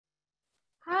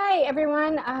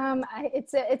everyone.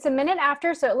 It's a minute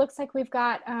after, so it looks like we've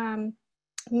got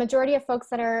majority of folks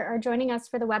that are joining us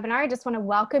for the webinar. I just want to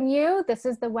welcome you. This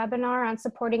is the webinar on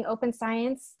supporting open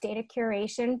science, data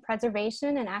curation,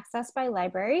 preservation, and access by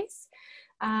libraries.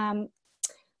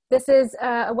 This is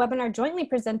a webinar jointly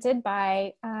presented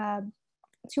by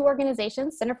two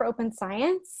organizations, Center for Open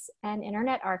Science and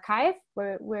Internet Archive.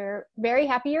 We're very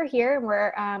happy you're here, and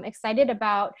we're excited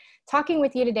about talking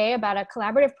with you today about a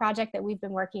collaborative project that we've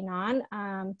been working on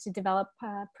to develop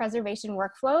preservation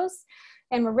workflows.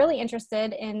 And we're really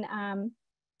interested in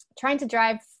trying to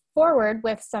drive forward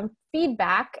with some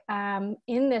feedback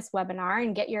in this webinar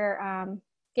and get your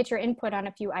input on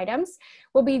a few items.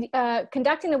 We'll be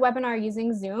conducting the webinar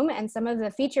using Zoom, and some of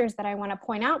the features that I want to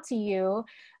point out to you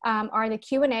are the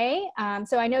Q&A.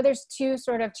 So I know there's two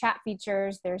sort of chat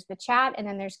features. There's the chat and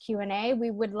then there's Q&A. We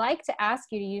would like to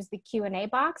ask you to use the Q&A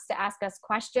box to ask us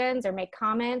questions or make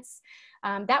comments.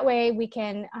 That way we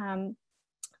can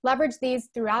leverage these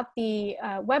throughout the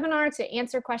webinar to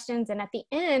answer questions, and at the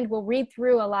end we'll read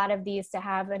through a lot of these to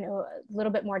have a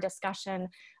little bit more discussion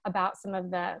about some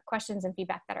of the questions and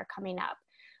feedback that are coming up.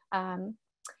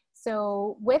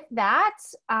 So with that,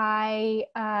 I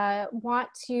want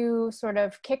to sort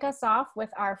of kick us off with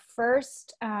our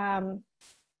first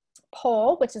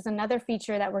poll, which is another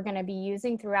feature that we're going to be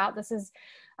using throughout. This is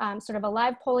sort of a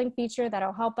live polling feature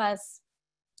that'll help us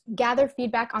gather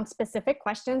feedback on specific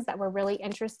questions that we're really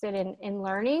interested in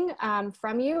learning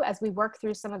from you as we work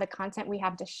through some of the content we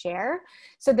have to share.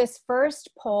 So this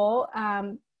first poll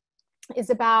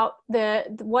is about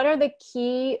what are the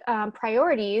key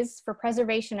priorities for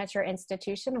preservation at your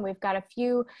institution. And we've got a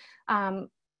few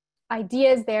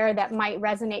ideas there that might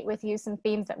resonate with you, some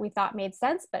themes that we thought made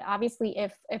sense, but obviously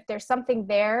if there's something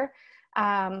there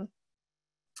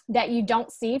that you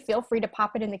don't see, feel free to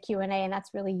pop it in the Q&A, and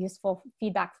that's really useful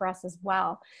feedback for us as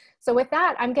well. So with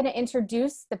that, I'm going to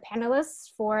introduce the panelists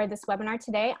for this webinar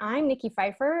today. I'm Nikki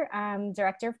Pfeiffer,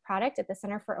 Director of Product at the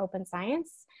Center for Open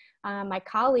Science. My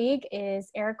colleague is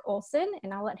Eric Olson,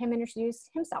 and I'll let him introduce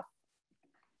himself.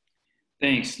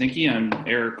 Thanks, Nikki. I'm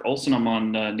Eric Olson. I'm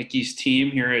on Nikki's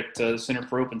team here at the Center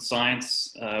for Open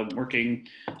Science,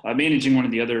 managing one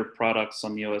of the other products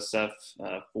on the OSF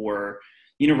for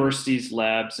universities,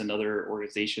 labs, and other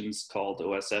organizations called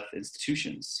OSF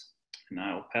institutions. And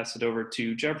I'll pass it over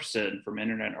to Jefferson from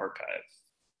Internet Archive.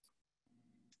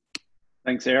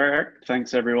 Thanks, Eric.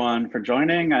 Thanks, everyone, for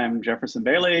joining. I'm Jefferson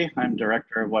Bailey. I'm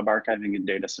Director of Web Archiving and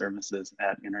Data Services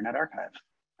at Internet Archive.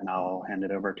 And I'll hand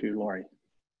it over to Lori.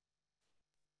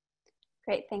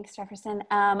 Great, thanks, Jefferson.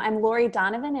 I'm Lori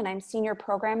Donovan, and I'm Senior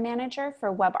Program Manager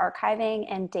for Web Archiving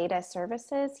and Data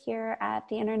Services here at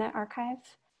the Internet Archive.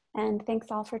 And thanks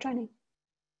all for joining.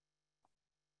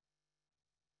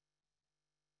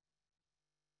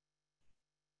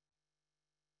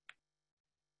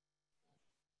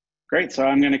 Great, so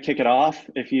I'm going to kick it off.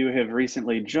 If you have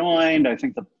recently joined, I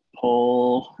think the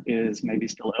poll is maybe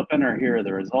still open, or here are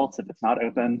the results. If it's not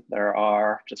open, there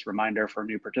are, just a reminder for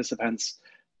new participants,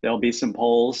 there'll be some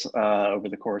polls over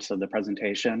the course of the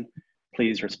presentation.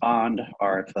 Please respond,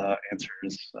 or if the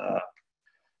answers,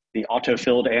 the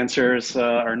auto-filled answers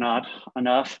are not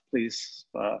enough, please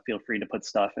feel free to put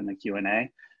stuff in the Q&A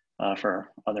for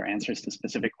other answers to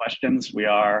specific questions. We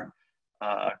are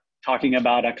talking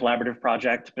about a collaborative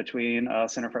project between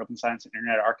Center for Open Science and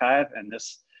Internet Archive, and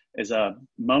this is a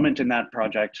moment in that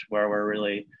project where we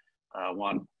really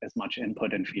want as much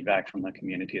input and feedback from the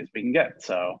community as we can get.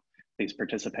 So please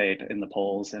participate in the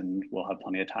polls, and we'll have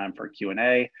plenty of time for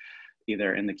Q&A,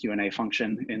 either in the Q&A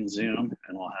function in Zoom,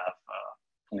 and we'll have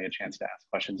plenty of chance to ask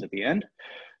questions at the end.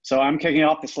 So I'm kicking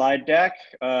off the slide deck.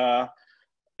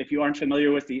 If you aren't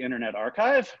familiar with the Internet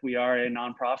Archive, we are a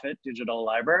nonprofit digital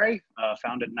library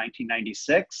founded in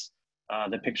 1996.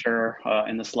 The picture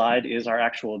in the slide is our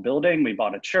actual building. We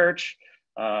bought a church.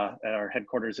 Our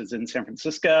headquarters is in San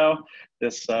Francisco.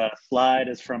 This slide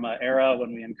is from an era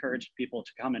when we encouraged people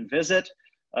to come and visit.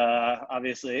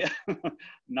 Obviously,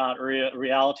 not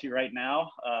reality right now,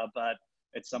 but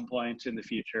at some point in the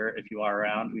future, if you are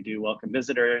around, we do welcome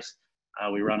visitors.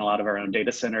 We run a lot of our own data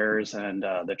centers, and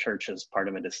the church is part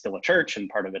of it is still a church, and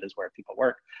part of it is where people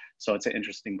work. So it's an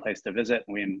interesting place to visit,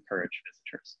 and we encourage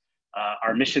visitors.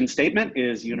 Our mission statement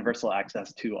is universal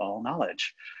access to all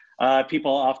knowledge.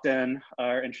 People often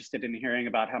are interested in hearing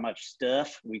about how much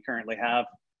stuff we currently have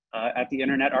at the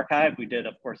Internet Archive. We did,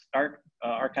 of course, start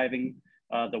archiving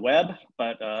the web,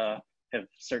 but have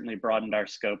certainly broadened our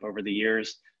scope over the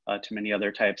years to many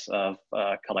other types of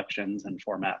collections and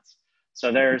formats.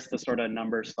 So there's the sort of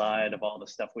number slide of all the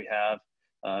stuff we have,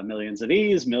 millions of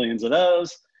these, millions of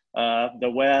those.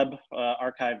 The web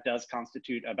archive does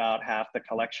constitute about half the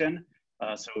collection.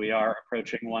 So we are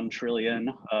approaching 1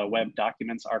 trillion web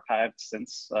documents archived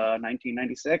since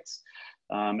 1996.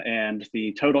 And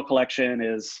the total collection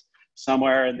is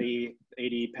somewhere in the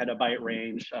 80 petabyte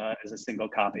range as a single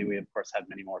copy. We of course have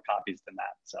many more copies than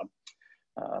that. So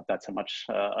that's how much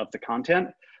of the content.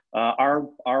 Our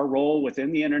role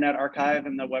within the Internet Archive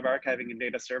and the Web Archiving and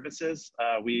Data Services,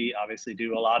 we obviously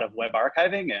do a lot of web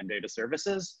archiving and data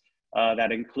services.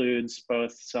 That includes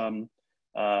both some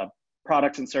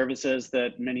products and services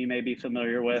that many may be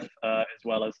familiar with, as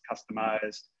well as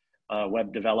customized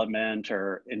web development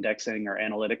or indexing or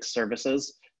analytics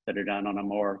services that are done on a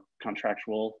more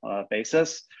contractual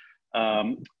basis.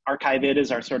 Archive.it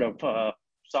is our sort of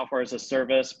software as a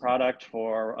service product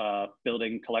for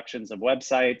building collections of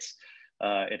websites.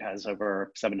 It has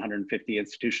over 750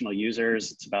 institutional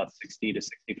users. It's about 60 to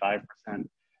 65%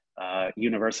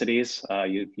 universities,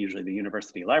 usually the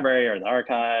university library or the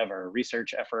archive or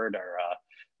research effort or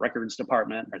records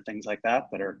department or things like that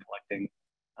that are collecting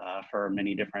for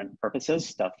many different purposes,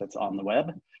 stuff that's on the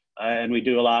web. And we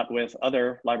do a lot with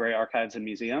other library archives and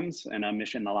museums in a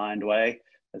mission-aligned way,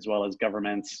 as well as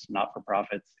governments,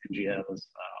 not-for-profits, NGOs,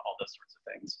 all those sorts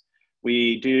of things.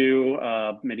 We do,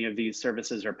 many of these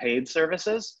services are paid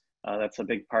services. That's a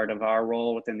big part of our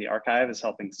role within the archive, is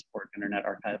helping support Internet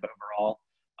Archive overall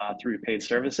through paid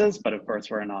services. But of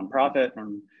course, we're a nonprofit,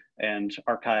 and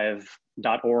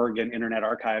archive.org and Internet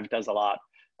Archive does a lot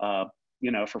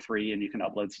for free, and you can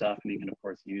upload stuff, and you can of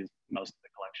course use most of the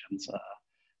collections,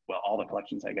 well, all the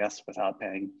collections, I guess, without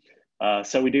paying.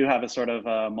 So we do have a sort of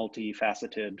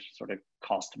multifaceted sort of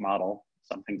cost model.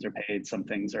 Some things are paid, some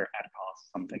things are at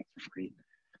cost, some things are free.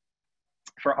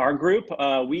 For our group,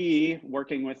 we,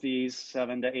 working with these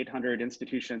 700 to 800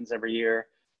 institutions every year,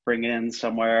 bring in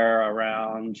somewhere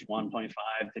around 1.5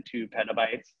 to 2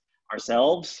 petabytes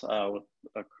ourselves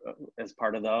as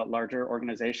part of the larger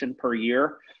organization per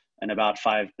year, and about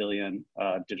 5 billion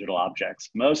digital objects,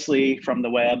 mostly from the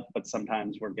web, but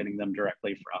sometimes we're getting them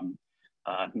directly from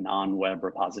non-web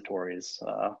repositories,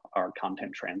 our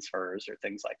content transfers or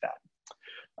things like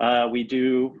that. We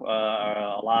do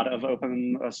a lot of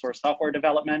open source software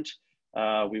development.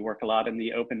 We work a lot in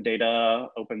the open data,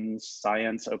 open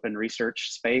science, open research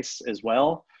space as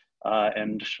well,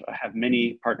 and have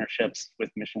many partnerships with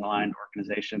mission-aligned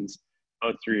organizations,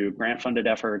 both through grant-funded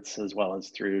efforts as well as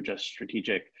through just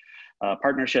strategic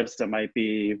partnerships that might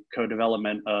be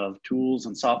co-development of tools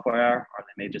and software, or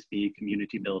they may just be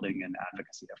community building and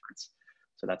advocacy efforts.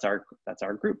 So that's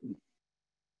our group.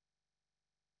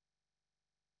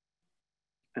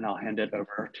 And I'll hand it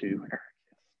over to Eric.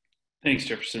 Thanks,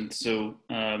 Jefferson. So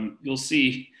you'll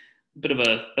see a bit of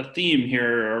a theme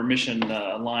here. Our mission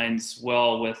aligns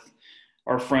well with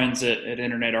our friends at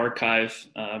Internet Archive,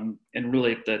 and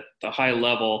really at the high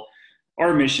level,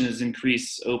 our mission is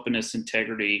increase openness,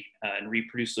 integrity, and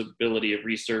reproducibility of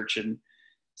research, and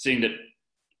seeing that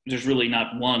there's really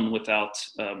not one without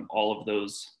all of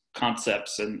those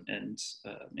concepts, and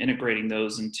integrating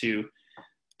those into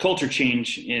culture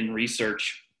change in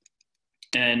research.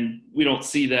 And we don't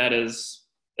see that as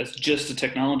just a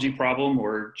technology problem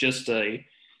or just a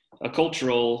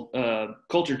cultural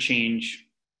culture change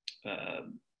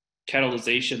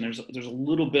catalyzation. There's a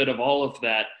little bit of all of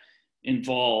that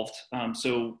involved.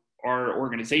 So our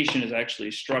organization is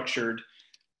actually structured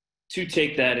to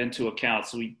take that into account.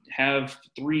 So we have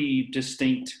 3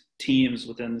 distinct teams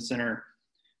within the Center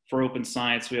for Open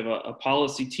Science. We have a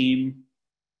policy team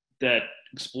that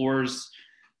explores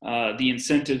the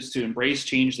incentives to embrace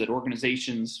change that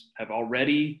organizations have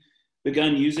already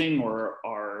begun using or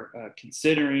are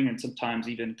considering, and sometimes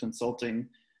even consulting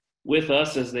with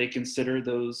us as they consider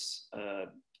those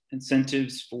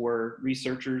incentives for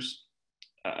researchers.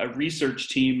 A research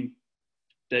team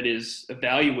that is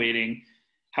evaluating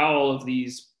how all of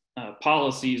these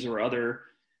policies or other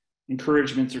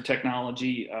encouragements or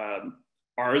technology,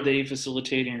 are they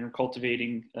facilitating or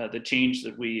cultivating the change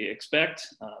that we expect?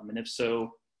 And if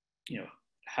so,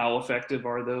 how effective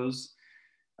are those?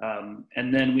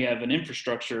 And then we have an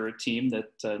infrastructure team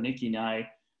that Nikki and I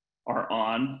are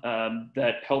on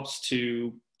that helps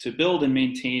to build and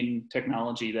maintain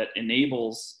technology that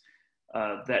enables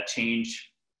that change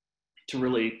to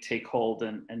really take hold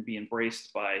and be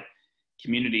embraced by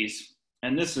communities.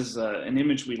 And this is an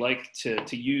image we like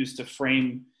to use to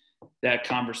frame that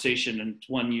conversation, and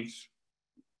one you've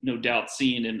no doubt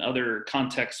seen in other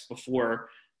contexts before,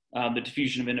 the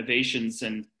diffusion of innovations,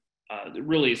 and it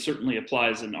really certainly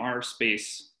applies in our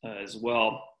space as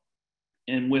well.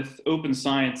 And with open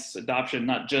science adoption,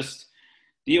 not just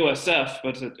the OSF,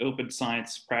 but open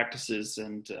science practices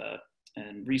and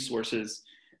and resources,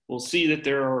 we'll see that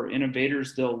there are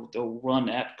innovators. They'll run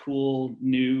at cool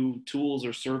new tools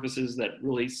or services that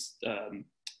really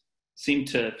seem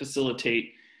to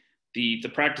facilitate the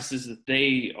practices that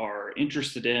they are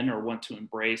interested in or want to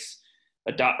embrace.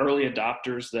 Early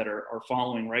adopters that are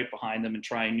following right behind them and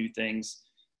trying new things.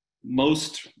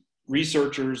 Most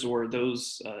researchers or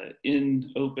those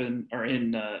in open or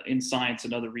in science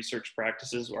and other research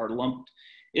practices are lumped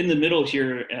in the middle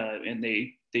here, and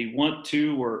they want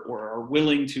to or are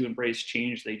willing to embrace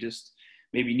change. They just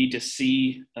maybe need to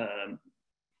see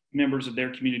members of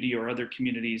their community or other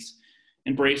communities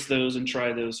embrace those and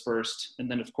try those first. And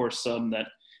then of course some that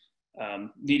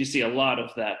need to see a lot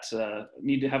of that,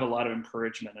 need to have a lot of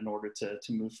encouragement in order to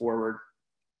move forward.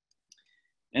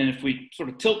 And if we sort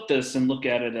of tilt this and look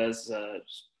at it as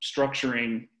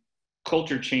structuring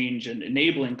culture change and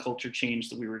enabling culture change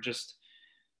that we were just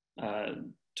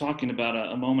talking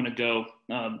about a moment ago,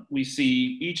 we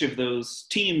see each of those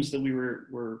teams that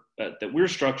we're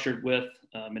structured with,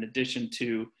 in addition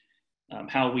to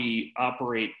how we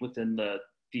operate within the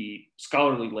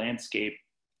scholarly landscape.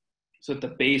 So at the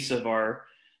base of our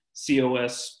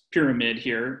COS pyramid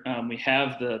here, we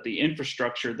have the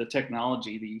infrastructure, the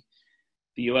technology,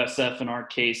 the OSF in our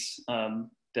case,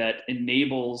 that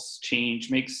enables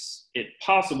change, makes it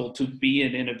possible to be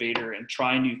an innovator and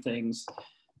try new things.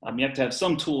 You have to have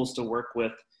some tools to work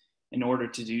with in order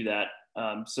to do that,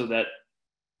 so that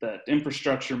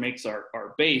infrastructure makes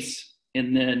our base.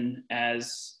 And then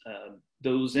as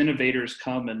those innovators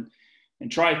come and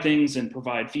try things and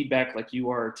provide feedback like you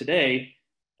are today,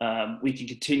 we can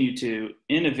continue to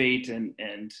innovate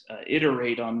and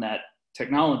iterate on that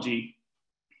technology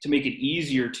to make it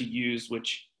easier to use,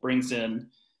 which brings in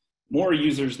more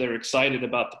users that are excited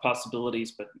about the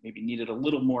possibilities, but maybe needed a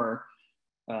little more,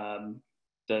 the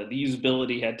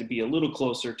usability had to be a little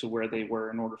closer to where they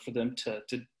were in order for them to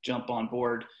jump on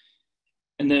board.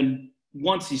 And then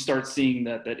once you start seeing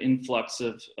that influx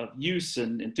of use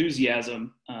and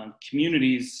enthusiasm,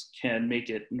 communities can make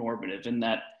it normative, in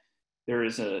that there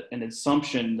is an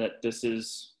assumption that this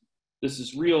is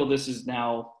real. This is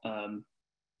now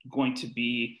going to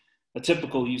be a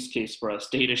typical use case for us.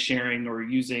 Data sharing or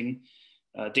using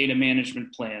data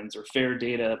management plans or fair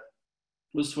data,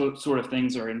 those sort of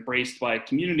things are embraced by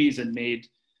communities and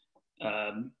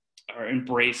are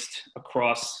embraced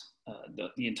across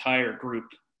the entire group.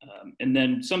 And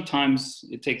then sometimes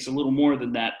it takes a little more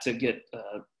than that to get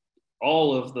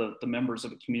all of the members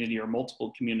of a community or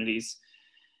multiple communities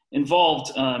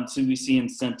involved. So we see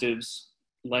incentives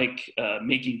like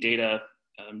making data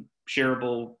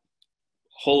shareable,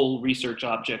 whole research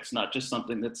objects, not just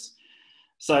something that's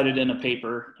cited in a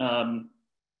paper,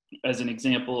 as an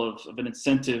example of an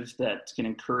incentive that can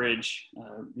encourage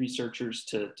researchers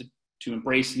to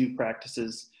embrace new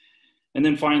practices. And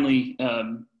then finally,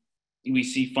 we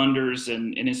see funders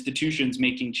and institutions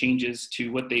making changes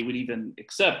to what they would even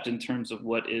accept in terms of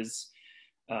what is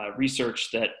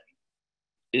research that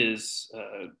is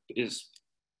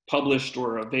published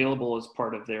or available as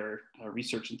part of their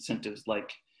research incentives,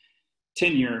 like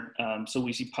tenure. So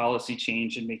we see policy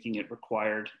change and making it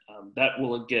required. That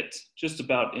will get just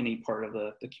about any part of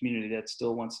the community that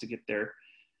still wants to get their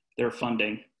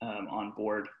funding on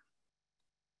board.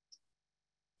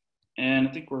 And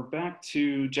I think we're back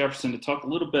to Jefferson to talk a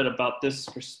little bit about this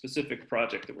specific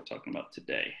project that we're talking about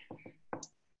today.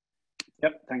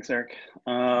 Yep, thanks, Eric.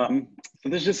 So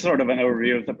this is just sort of an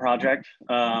overview of the project.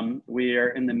 We are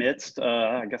in the midst,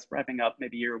 I guess, wrapping up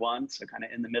maybe year one, so kind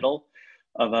of in the middle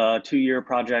of a 2-year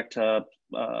project to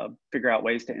figure out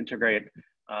ways to integrate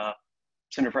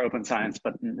Center for Open Science,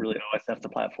 but really OSF, the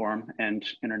platform, and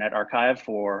Internet Archive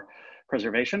for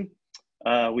preservation.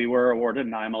 We were awarded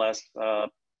an IMLS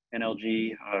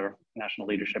NLG, National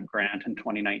Leadership Grant, in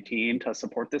 2019 to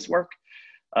support this work.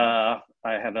 I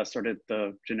have asserted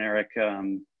the generic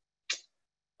sort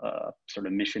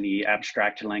of mission-y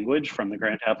abstract language from the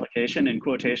grant application in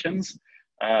quotations,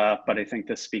 but I think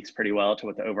this speaks pretty well to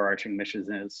what the overarching mission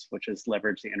is, which is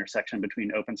leverage the intersection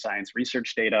between open science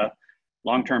research data,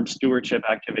 long-term stewardship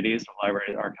activities of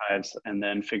library archives, and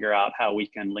then figure out how we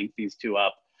can link these two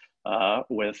up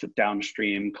with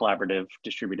downstream collaborative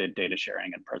distributed data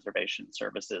sharing and preservation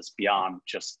services beyond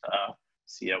just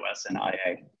COS and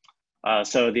IA.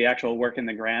 So the actual work in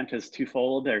the grant is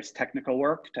twofold. There's technical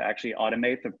work to actually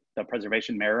automate the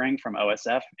preservation mirroring from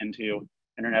OSF into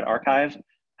Internet Archive.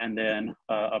 And then,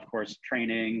 of course,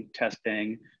 training,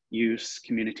 testing, use,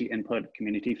 community input,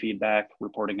 community feedback,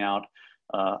 reporting out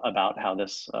about how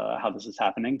this is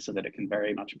happening, so that it can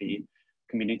very much be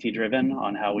community driven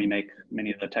on how we make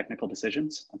many of the technical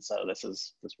decisions. And so this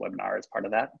webinar is part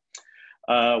of that.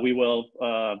 We will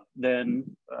then,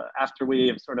 after we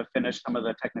have sort of finished some of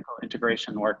the technical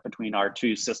integration work between our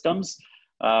two systems,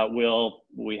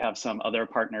 we have some other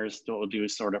partners that will do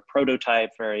sort of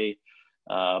prototype, very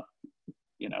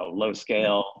low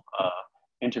scale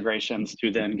integrations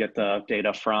to then get the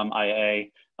data from IA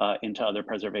into other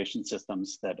preservation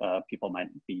systems that people might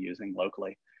be using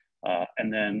locally.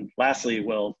 And then lastly,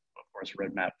 we'll of course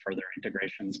roadmap further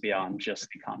integrations beyond just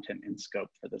the content in scope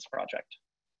for this project.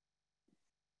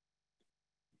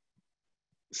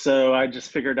 So I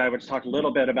just figured I would talk a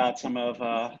little bit about some of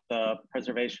the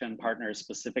preservation partners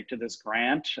specific to this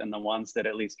grant and the ones that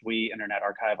at least we, Internet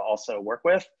Archive, also work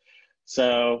with.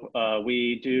 So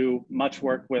we do much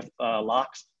work with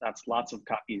locks. That's lots of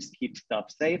copies, keep stuff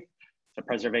safe. It's a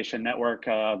preservation network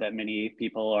that many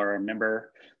people are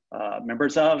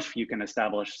members of. You can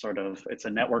establish it's a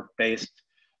network-based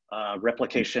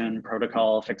replication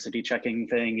protocol, fixity checking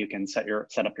thing. You can set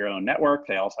up your own network.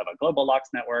 They also have a global locks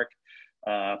network.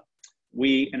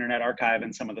 We, Internet Archive,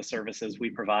 and some of the services we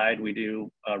provide, we do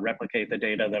replicate the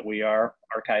data that we are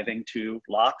archiving to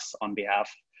locks on behalf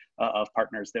of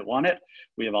partners that want it.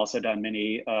 We have also done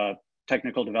many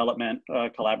technical development,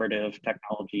 collaborative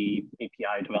technology,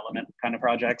 API development kind of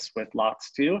projects with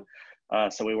locks too.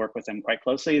 So we work with them quite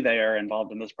closely. They are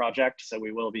involved in this project. So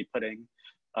we will be putting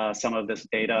some of this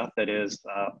data that is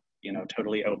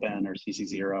totally open or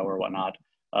CC0 or whatnot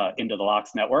into the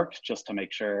locks network, just to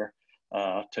make sure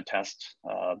to test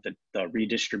the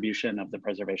redistribution of the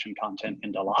preservation content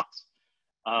into locks.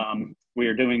 We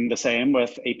are doing the same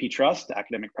with AP Trust,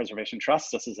 Academic Preservation Trust.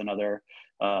 This is another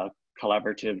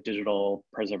collaborative digital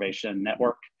preservation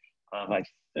network of, I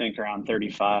think, around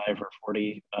 35 or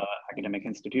 40 academic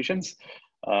institutions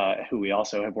who we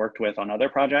also have worked with on other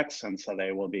projects. And so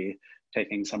they will be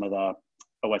taking some of the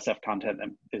OSF content that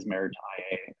is mirrored to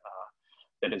IA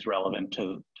that is relevant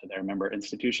to their member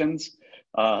institutions.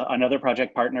 Another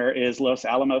project partner is Los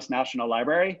Alamos National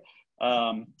Library.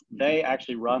 They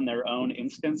actually run their own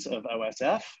instance of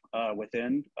OSF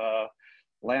within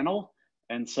LANL.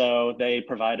 And so they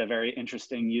provide a very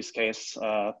interesting use case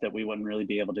that we wouldn't really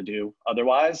be able to do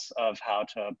otherwise, of how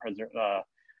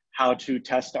to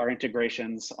test our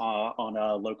integrations on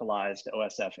a localized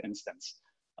OSF instance.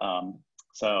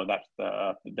 So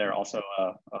they're also a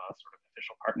sort of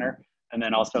official partner. And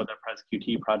then also the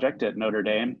PresQT project at Notre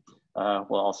Dame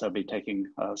will also be taking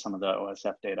some of the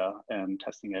OSF data and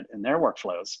testing it in their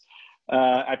workflows.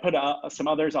 I put some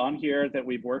others on here that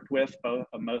we've worked with,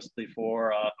 mostly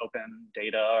for open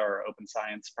data or open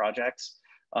science projects.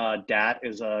 DAT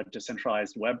is a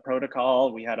decentralized web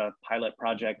protocol. We had a pilot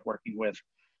project working with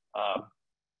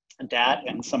DAT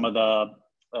and some of the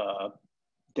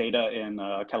data in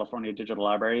California Digital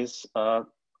Libraries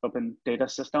open data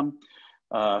system.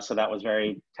 So that was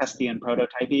very testy and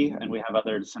prototypey, and we have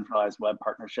other decentralized web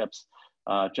partnerships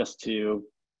just to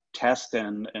test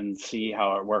and see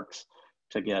how it works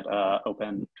to get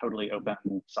totally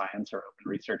open science or open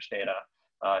research data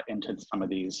into some of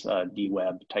these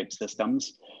DWeb type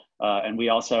systems. And we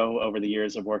also, over the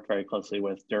years, have worked very closely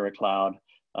with DuraCloud,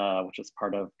 which is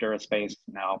part of DuraSpace,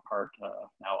 now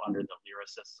under the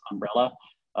Lyrasis umbrella.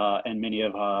 And many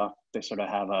of, they sort of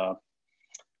have a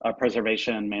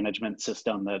preservation management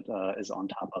system that is on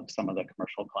top of some of the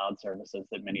commercial cloud services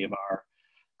that many of our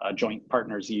joint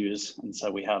partners use. And so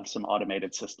we have some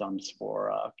automated systems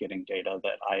for getting data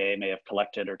that IA may have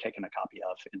collected or taken a copy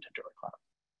of into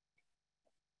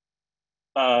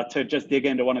DuraCloud. To just dig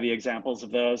into one of the examples of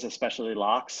those, especially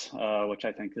locks, which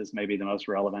I think is maybe the most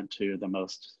relevant to the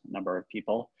most number of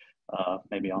people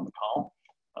maybe on the call,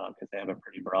 because they have a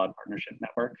pretty broad partnership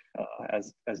network,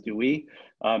 as do we.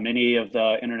 Many of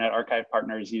the Internet Archive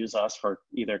partners use us for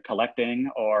either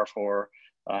collecting or for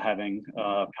having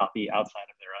a copy outside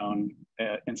of their own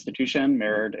institution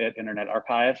mirrored at Internet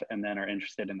Archive, and then are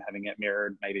interested in having it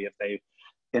mirrored maybe if they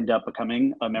end up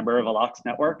becoming a member of a LOCKSS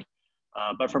network.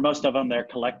 But for most of them, they're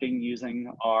collecting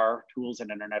using our tools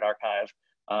in Internet Archive.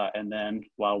 And then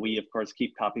while we, of course,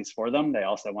 keep copies for them, they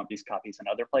also want these copies in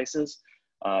other places.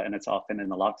 And it's often in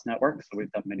the LOCKSS network. So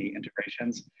we've done many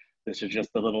integrations. This is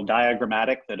just a little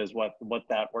diagrammatic that is what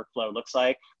that workflow looks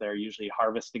like. They're usually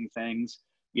harvesting things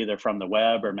either from the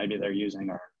web, or maybe they're using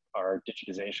our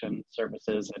digitization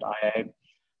services at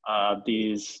IA.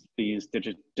 These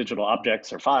digital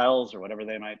objects or files or whatever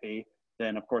they might be,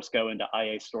 then of course go into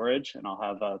IA storage, and I'll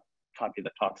have a copy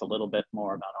that talks a little bit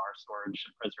more about our storage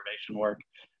and preservation work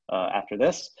after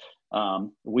this.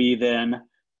 We then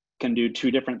can do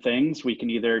two different things. We can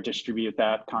either distribute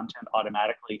that content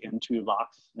automatically into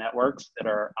LOCKSS networks that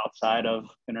are outside of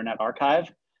Internet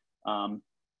Archive.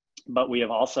 But we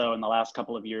have also, in the last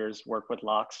couple of years, worked with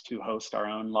LOX to host our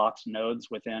own LOX nodes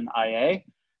within IA.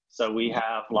 So we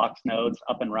have LOX nodes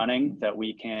up and running that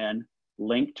we can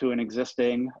link to an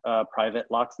existing private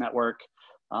LOX network,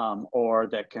 or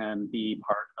that can be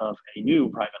part of a new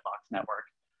private LOX network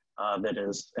that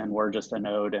is, and we're just a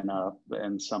node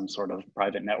in some sort of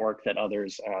private network that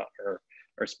others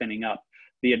are spinning up.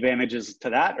 The advantages to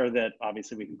that are that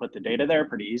obviously we can put the data there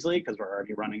pretty easily because we're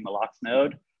already running the LOX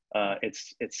node.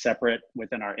 It's separate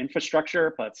within our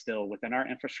infrastructure, but still within our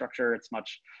infrastructure, it's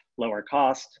much lower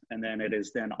cost. And then it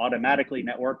is then automatically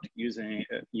networked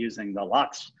using the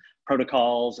LOX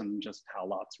protocols and just how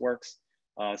LOX works.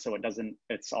 So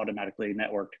it's automatically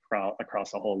networked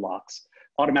across a whole LOX,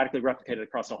 automatically replicated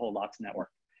across a whole LOX network,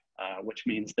 which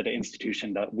means that an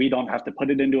institution we don't have to put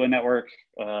it into a network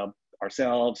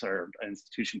ourselves, or an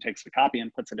institution takes the copy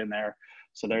and puts it in there.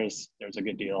 So there's a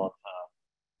good deal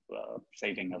of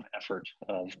saving of effort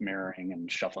of mirroring and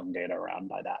shuffling data around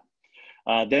by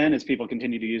that. Then as people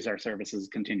continue to use our services,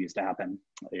 continues to happen.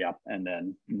 Yeah, and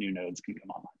then new nodes can come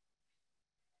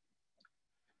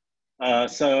online.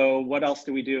 So what else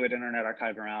do we do at Internet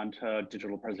Archive around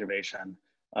digital preservation?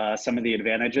 Some of the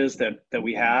advantages that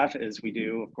we have is we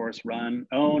do, of course, run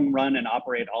and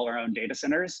operate all our own data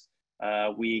centers.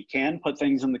 We can put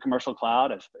things in the commercial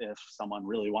cloud if someone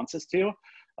really wants us to,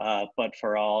 but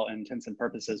for all intents and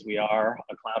purposes, we are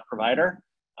a cloud provider.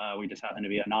 We just happen to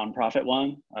be a nonprofit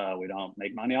one. We don't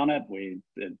make money on it. We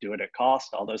do it at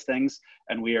cost, all those things.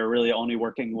 And we are really only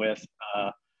working with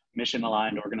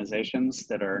mission-aligned organizations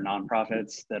that are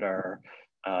nonprofits, that are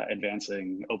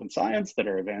advancing open science, that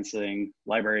are advancing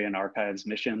library and archives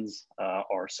missions,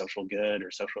 or social good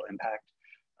or social impact.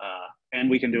 And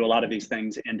we can do a lot of these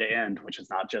things end to end, which is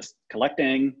not just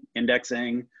collecting,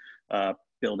 indexing,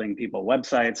 building people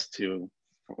websites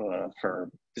for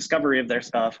discovery of their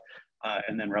stuff,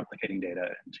 and then replicating data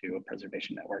into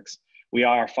preservation networks. We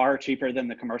are far cheaper than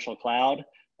the commercial cloud.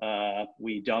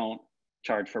 We don't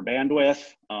charge for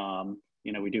bandwidth.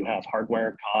 We do have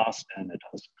hardware cost, and it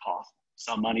does cost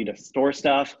some money to store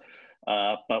stuff,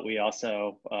 but we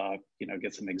also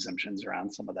get some exemptions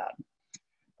around some of that.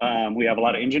 We have a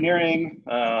lot of engineering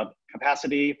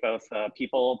capacity, both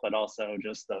people, but also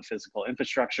just the physical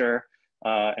infrastructure.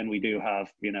 And we do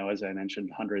have, as I mentioned,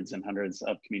 hundreds and hundreds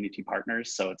of community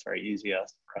partners. So it's very easy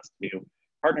for us to do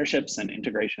partnerships and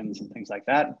integrations and things like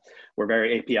that. We're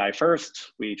very API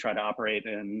first. We try to operate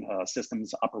in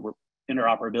systems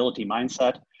interoperability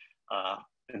mindset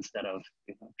instead of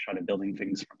try to building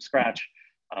things from scratch.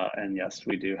 And yes,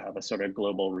 we do have a sort of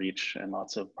global reach and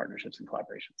lots of partnerships and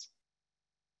collaborations.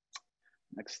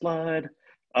 Next slide.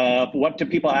 What do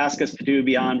people ask us to do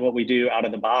beyond what we do out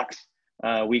of the box?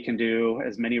 We can do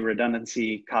as many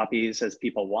redundancy copies as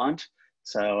people want.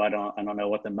 So I don't know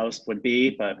what the most would be,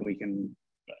 but we can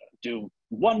do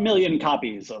 1 million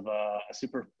copies of a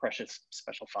super precious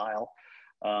special file.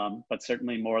 But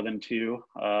certainly more than 2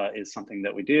 is something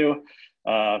that we do.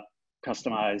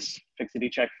 Customize fixity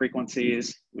check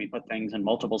frequencies. We put things in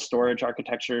multiple storage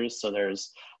architectures. So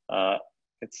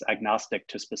it's agnostic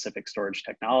to specific storage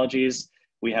technologies.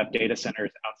 We have data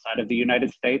centers outside of the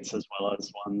United States, as well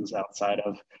as ones outside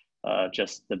of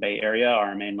just the Bay Area,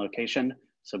 our main location.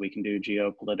 So we can do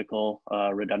geopolitical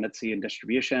redundancy and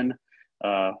distribution.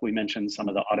 We mentioned some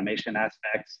of the automation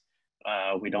aspects.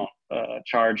 We don't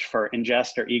charge for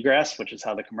ingest or egress, which is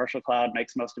how the commercial cloud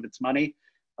makes most of its money.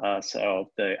 So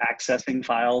the accessing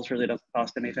files really doesn't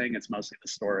cost anything. It's mostly the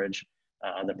storage,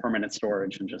 the permanent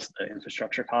storage, and just the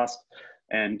infrastructure cost.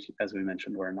 And as we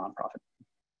mentioned, we're a nonprofit.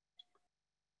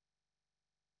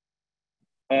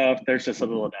 There's just a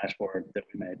little dashboard that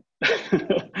we made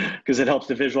because it helps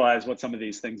to visualize what some of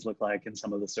these things look like and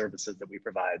some of the services that we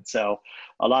provide. So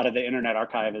a lot of the Internet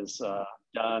Archive is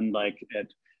done like at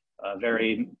a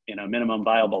very minimum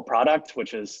viable product,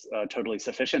 which is totally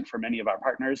sufficient for many of our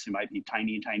partners who might be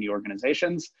tiny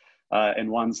organizations, and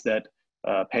ones that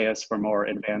pay us for more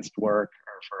advanced work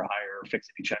or for higher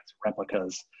fixity checks,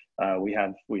 replicas. We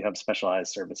have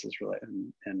specialized services really,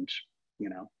 and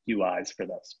UIs for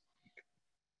those.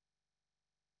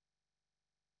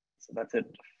 So that's it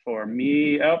for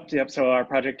me. Oh, yep. So our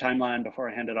project timeline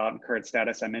before I hand it on, current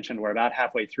status, I mentioned we're about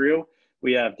halfway through.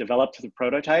 We have developed the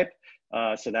prototype.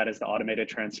 So that is the automated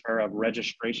transfer of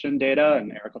registration data.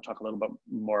 And Eric will talk a little bit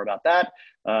more about that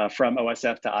from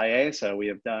OSF to IA. So we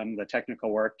have done the technical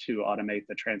work to automate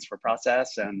the transfer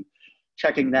process and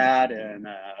checking that and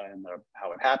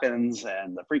how it happens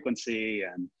and the frequency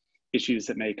and issues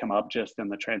that may come up just in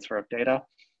the transfer of data.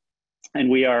 And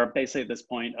we are basically at this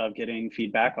point of getting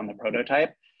feedback on the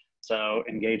prototype. So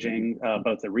engaging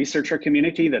both the researcher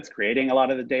community that's creating a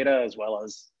lot of the data, as well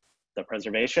as the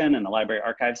preservation and the library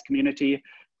archives community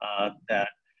that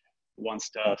wants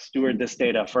to steward this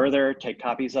data further, take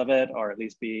copies of it, or at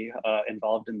least be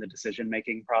involved in the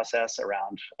decision-making process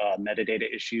around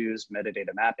metadata issues,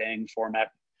 metadata mapping,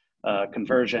 format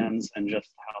conversions, and just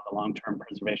how the long-term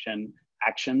preservation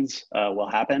actions will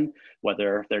happen,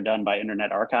 whether they're done by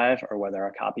Internet Archive or whether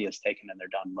a copy is taken and they're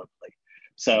done locally.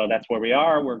 So that's where we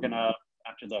are. We're gonna,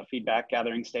 after the feedback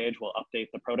gathering stage, we'll update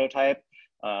the prototype,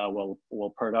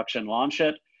 we'll production launch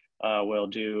it, we'll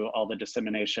do all the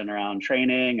dissemination around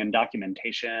training and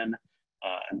documentation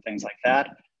and things like that.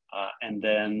 And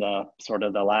then the sort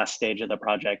of the last stage of the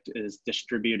project is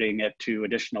distributing it to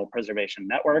additional preservation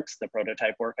networks, the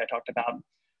prototype work I talked about,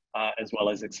 as well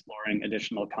as exploring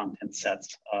additional content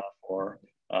sets for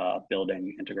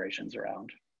building integrations around.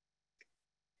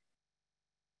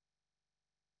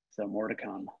 So more to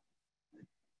come.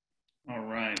 All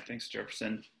right, thanks,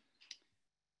 Jefferson.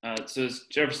 So as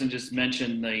Jefferson just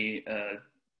mentioned,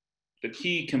 the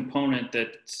key component that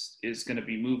is going to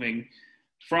be moving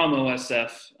from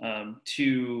OSF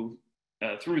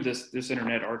through this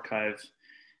Internet Archive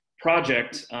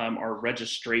project are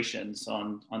registrations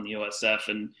on the OSF.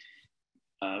 And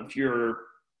if you're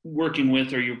working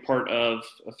with or you're part of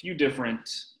a few different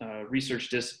research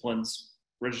disciplines,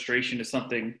 registration is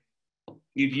something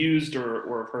you've used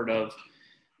or heard of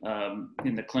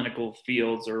in the clinical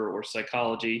fields or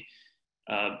psychology,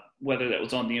 whether that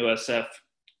was on the OSF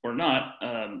or not.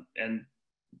 And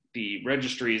the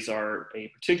registries are a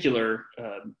particular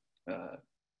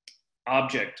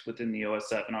object within the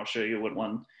OSF, and I'll show you what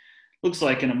one looks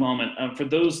like in a moment. For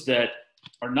those that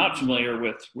are not familiar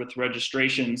with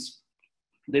registrations,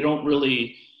 they don't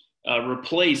really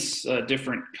replace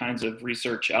different kinds of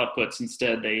research outputs.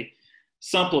 Instead, they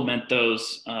supplement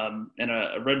those, and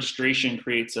a registration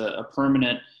creates a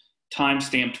permanent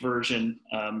time-stamped version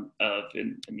of,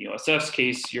 in the OSF's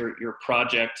case, your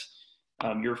project,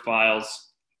 your files,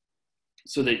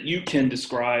 so that you can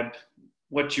describe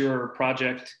what your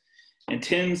project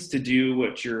intends to do,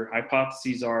 what your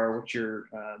hypotheses are, what your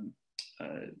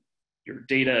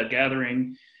data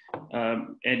gathering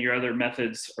and your other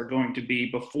methods are going to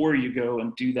be before you go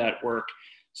and do that work,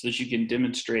 so that you can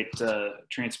demonstrate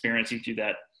transparency through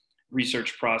that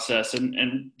research process.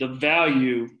 And the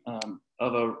value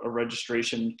of a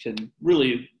registration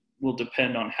will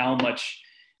depend on how much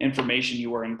information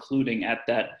you are including at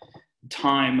that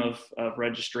time of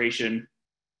registration.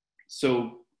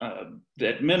 So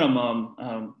at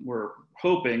minimum, we're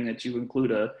hoping that you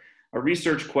include a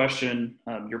research question,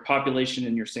 your population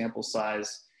and your sample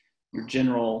size, your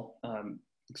general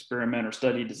experiment or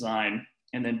study design,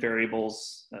 and then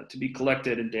variables to be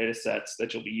collected in data sets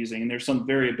that you'll be using. And there's some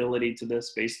variability to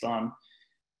this based on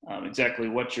exactly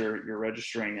what you're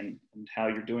registering and how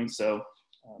you're doing so.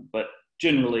 But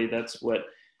generally, that's what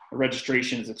a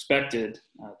registration is expected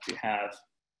to have.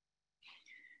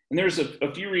 And there's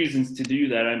a few reasons to do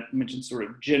that. I mentioned sort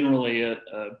of generally a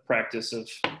practice of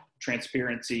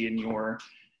transparency in your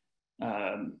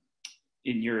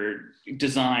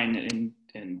design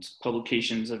and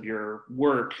publications of your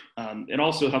work. It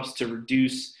also helps to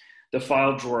reduce the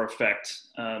file drawer effect,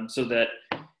 so that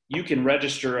you can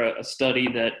register a study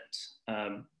that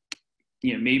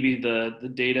maybe the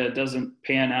data doesn't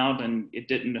pan out and it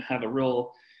didn't have a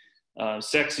real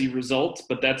sexy result,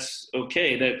 but that's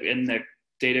okay. And that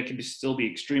data can still be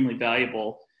extremely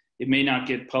valuable. It may not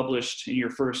get published in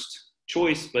your first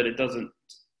choice, but it doesn't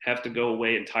have to go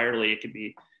away entirely. It could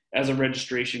be, as a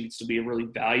registration, it's to be a really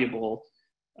valuable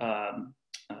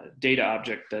data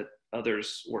object that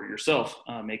others or yourself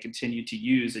may continue to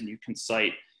use, and you can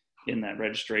cite in that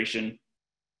registration.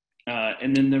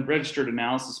 And then the registered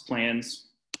analysis plans,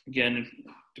 again,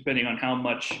 depending on how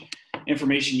much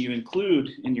information you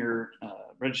include in your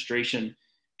registration,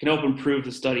 can help improve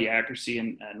the study accuracy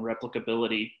and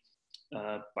replicability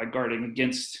by guarding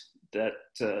against that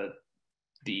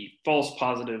the false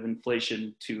positive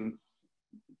inflation to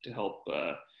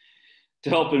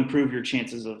help improve your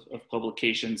chances of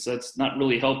publication. So that's not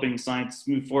really helping science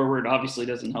move forward. Obviously,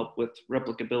 doesn't help with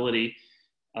replicability.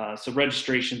 So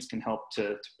registrations can help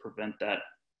to prevent that.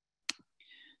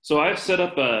 So I've set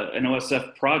up an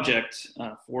OSF project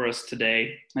for us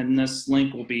today, and this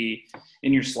link will be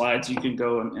in your slides. You can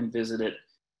go and visit it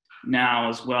now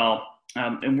as well.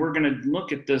 And we're going to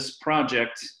look at this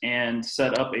project and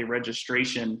set up a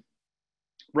registration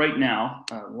right now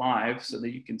live, so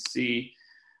that you can see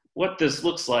what this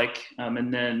looks like.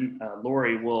 And then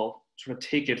Lori will sort of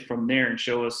take it from there and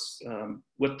show us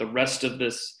what the rest of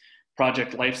this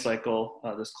project life cycle,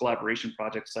 this collaboration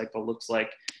project cycle looks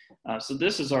like. So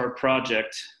this is our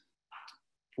project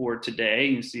for today.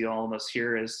 You see all of us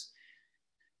here as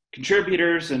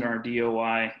contributors in our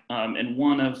DOI, and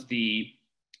one of the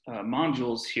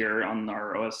modules here on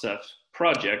our OSF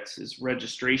project is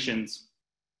registrations,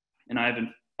 and I've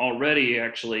already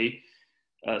actually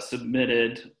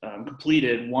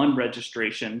completed one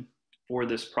registration for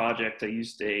this project. I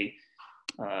used a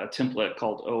template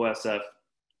called OSF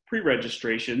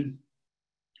pre-registration.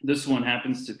 This one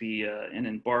happens to be an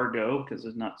embargo because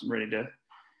it's not ready to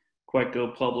quite go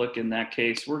public in that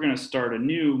case. We're going to start a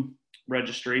new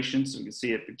registration so we can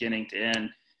see it beginning to end.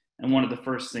 And one of the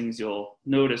first things you'll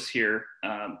notice here,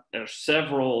 there are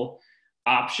several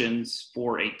options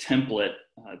for a template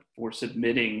for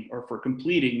submitting or for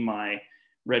completing my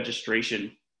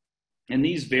registration. And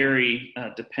these vary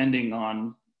depending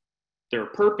on their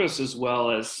purpose, as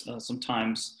well as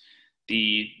sometimes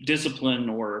the discipline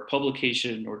or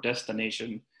publication or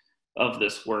destination of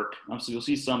this work. So you'll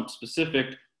see some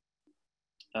specific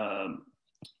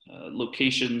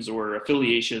locations or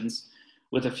affiliations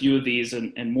with a few of these,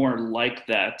 and more like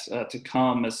that to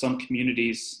come as some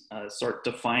communities start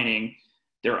defining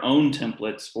their own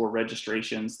templates for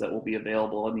registrations that will be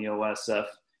available in the OSF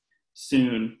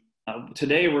soon.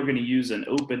 Today we're going to use an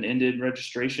open-ended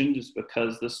registration just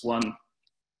because this one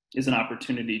is an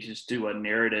opportunity to just do a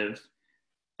narrative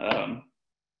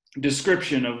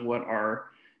description of what our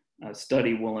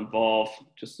study will involve,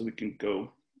 just so we can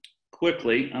go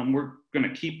quickly. We're going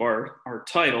to keep our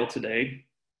title today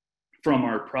from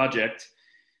our project,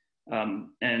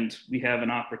 and we have an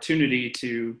opportunity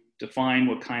to define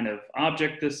what kind of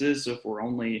object this is. So if we're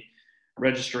only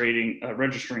registering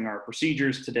our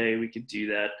procedures today, we could do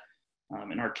that.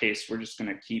 In our case, we're just going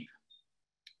to keep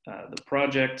the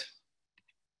project.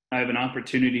 I have an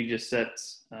opportunity to set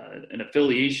an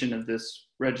affiliation of this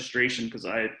registration because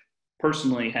I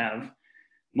personally have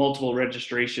multiple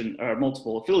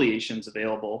affiliations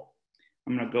available.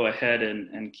 I'm going to go ahead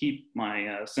and keep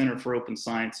my Center for Open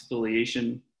Science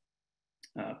affiliation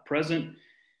present,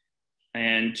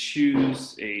 and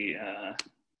choose a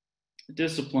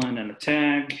discipline and a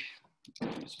tag.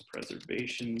 Use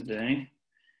preservation today,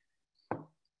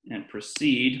 and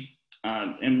proceed.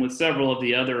 And with several of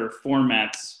the other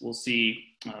formats, we'll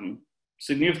see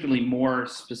significantly more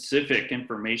specific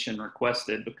information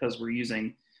requested because we're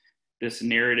using this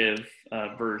narrative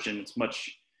version. It's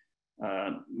much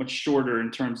shorter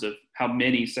in terms of how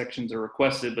many sections are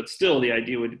requested, but still the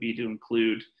idea would be to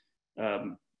include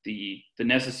the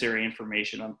necessary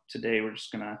information. Today we're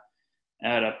just going to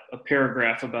add a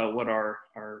paragraph about what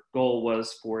our goal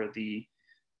was for the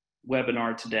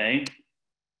webinar today,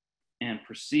 and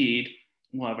proceed.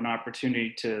 We'll have an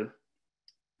opportunity to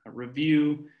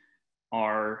review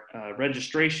our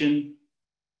registration,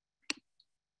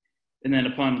 and then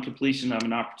upon completion, I have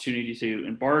an opportunity to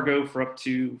embargo for up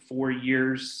to 4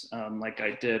 years, like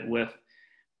I did with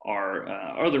our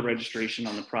other registration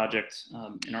on the project.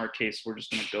 In our case, we're just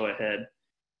going to go ahead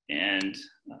and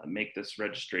make this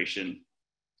registration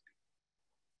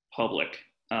public.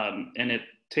 And it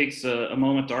takes a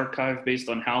moment to archive based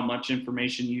on how much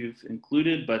information you've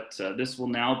included, but this will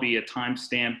now be a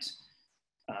time-stamped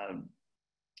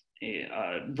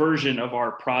version of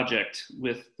our project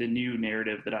with the new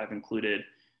narrative that I've included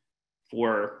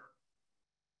for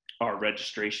our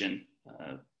registration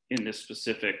on this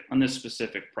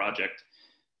specific project.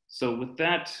 So with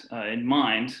that in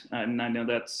mind, and I know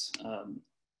that's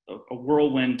a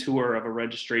whirlwind tour of a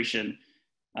registration,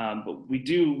 but we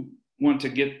do want to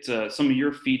get some of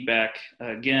your feedback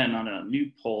again on a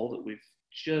new poll that we've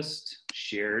just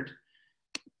shared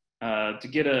to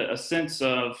get a sense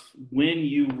of when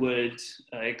you would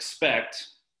expect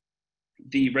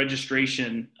the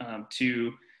registration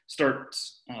to start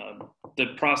the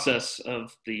process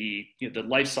of the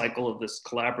life cycle of this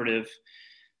collaborative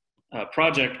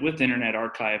project with Internet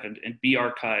Archive and be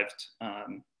archived.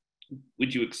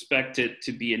 Would you expect it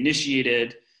to be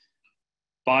initiated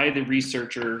by the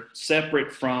researcher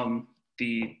separate from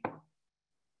the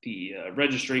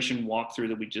registration walkthrough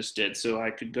that we just did? So I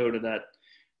could go to that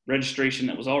registration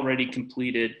that was already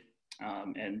completed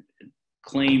and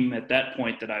claim at that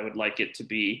point that I would like it to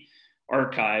be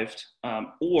archived,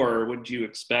 or would you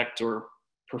expect or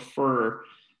prefer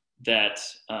that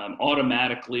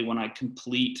automatically when I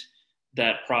complete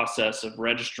that process of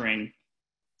registering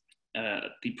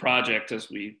the project as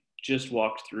we just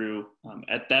walked through,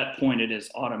 at that point it is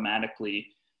automatically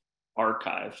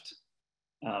archived?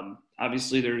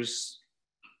 Obviously there's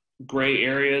gray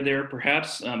area there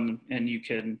perhaps, and you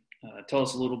can tell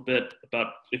us a little bit about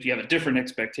if you have a different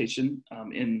expectation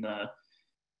in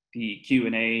the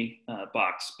Q&A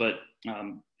box. But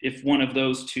if one of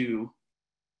those two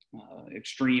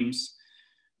extremes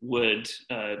would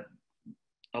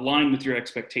align with your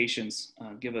expectations.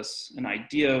 Give us an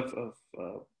idea of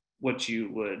what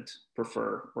you would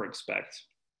prefer or expect.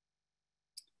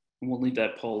 And we'll leave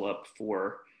that poll up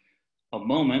for a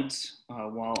moment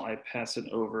while I pass it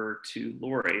over to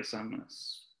Lori. So I'm going to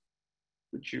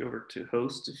switch you over to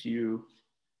host if you.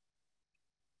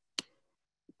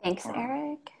 Thanks,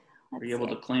 Eric. Are you able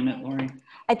to claim it, Lori?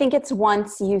 I think it's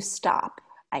once you stop,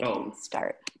 I can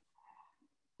start.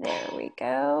 There we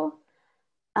go.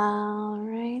 All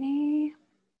righty.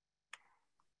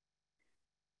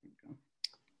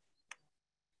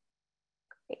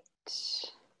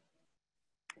 Great.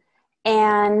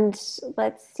 And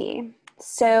let's see.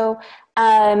 So,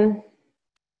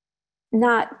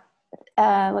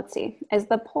 let's see, is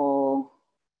the poll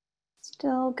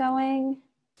still going?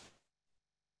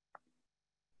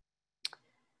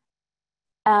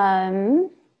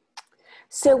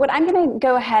 So what I'm going to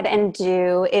go ahead and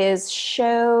do is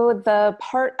show the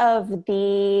part of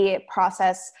the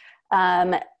process,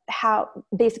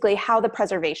 basically how the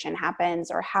preservation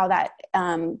happens, or how that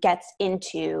gets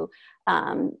into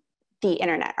the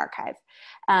Internet Archive.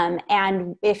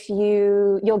 And if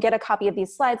you'll get a copy of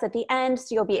these slides at the end,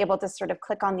 so you'll be able to sort of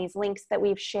click on these links that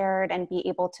we've shared and be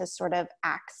able to sort of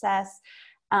access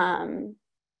some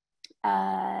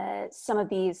of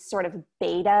these sort of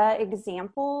beta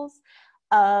examples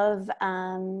of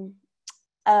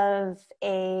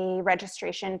a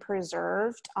registration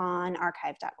preserved on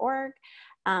archive.org.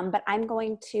 But I'm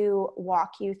going to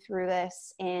walk you through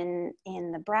this in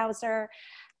the browser.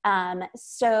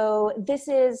 So this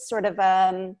is sort of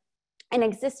an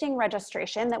existing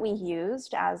registration that we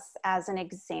used as an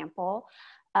example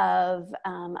of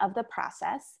the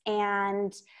process.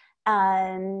 And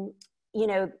you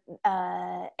know,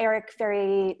 Eric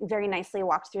very, very nicely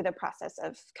walked through the process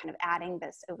of kind of adding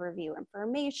this overview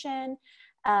information.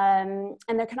 And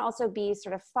there can also be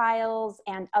sort of files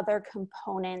and other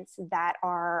components that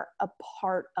are a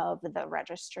part of the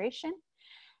registration.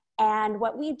 And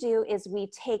what we do is we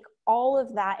take all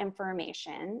of that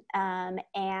information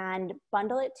and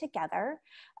bundle it together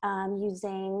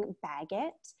using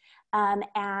Baggett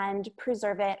and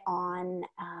preserve it on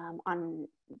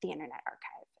the Internet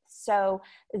Archive. So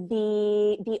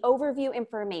the overview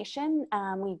information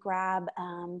we grab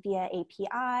via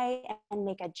API and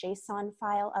make a JSON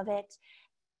file of it.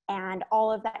 And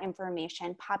all of that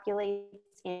information populates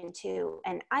into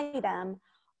an item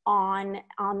on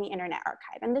the Internet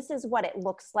Archive. And this is what it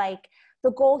looks like.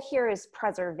 The goal here is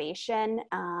preservation,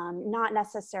 not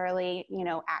necessarily, you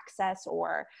know, access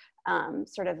or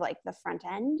sort of like the front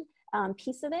end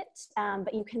piece of it,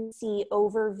 but you can see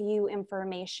overview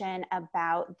information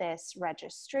about this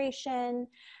registration.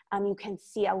 You can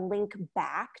see a link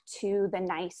back to the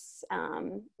nice,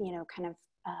 you know, kind of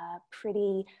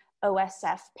pretty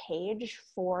OSF page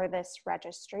for this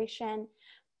registration.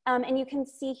 And you can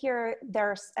see here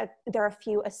there are a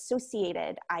few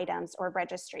associated items or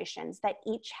registrations that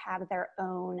each have their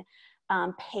own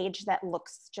page that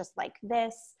looks just like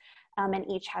this. And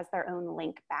each has their own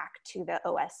link back to the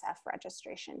OSF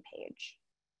registration page.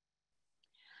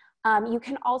 You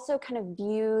can also kind of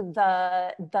view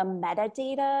the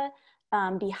metadata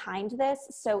behind this.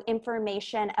 So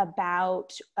information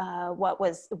about what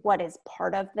is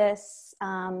part of this,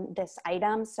 this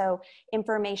item. So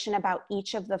information about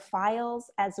each of the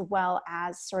files, as well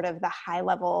as sort of the high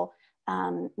level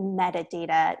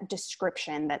metadata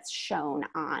description that's shown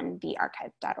on the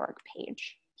archive.org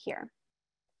page here.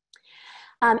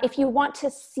 If you want to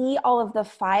see all of the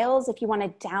files, if you want to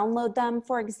download them,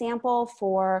 for example,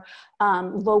 for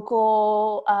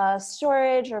local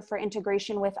storage or for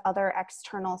integration with other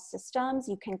external systems,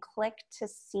 you can click to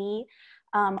see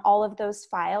all of those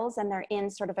files, and they're in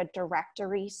sort of a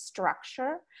directory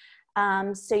structure.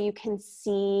 So you can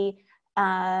see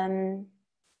kind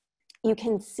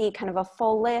of a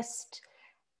full list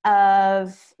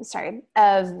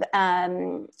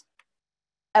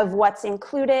of what's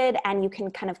included, and you can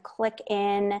kind of click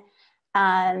in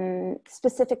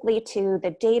specifically to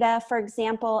the data, for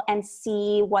example, and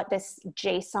see what this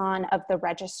JSON of the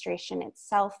registration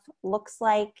itself looks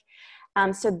like.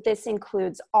 So this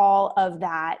includes all of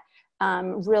that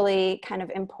really kind of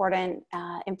important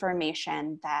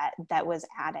information that was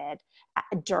added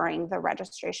during the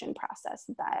registration process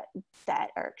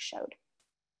that Eric showed.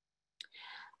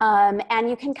 And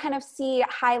you can kind of see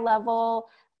high level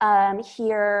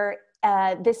here.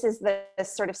 This is the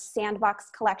sort of sandbox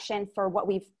collection for what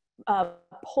we've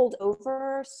pulled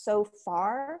over so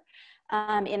far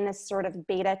in this sort of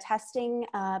beta testing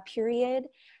period.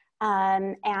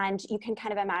 And you can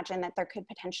kind of imagine that there could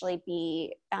potentially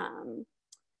be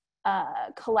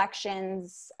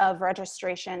collections of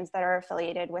registrations that are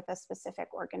affiliated with a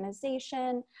specific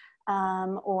organization,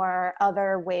 or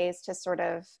other ways to sort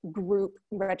of group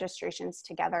registrations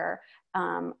together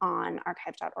on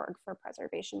archive.org for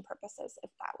preservation purposes, if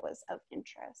that was of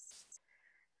interest.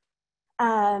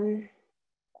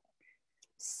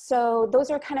 So those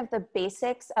are kind of the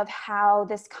basics of how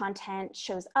this content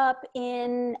shows up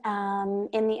in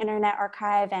the Internet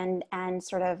Archive and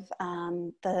sort of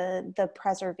the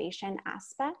preservation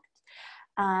aspect.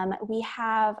 We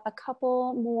have a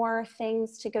couple more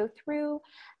things to go through,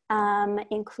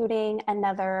 including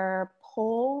another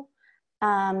poll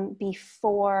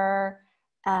before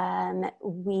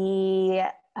we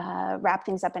wrap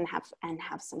things up and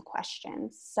have some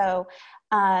questions. So.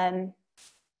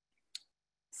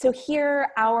 So here,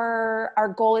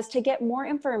 our goal is to get more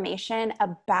information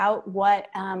about what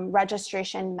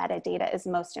registration metadata is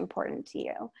most important to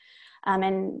you.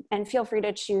 And feel free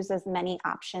to choose as many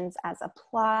options as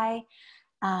apply.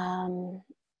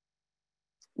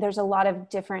 There's a lot of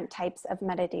different types of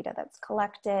metadata that's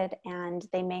collected, and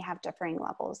they may have differing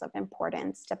levels of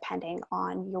importance depending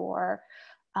on your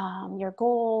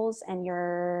goals and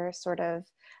your sort of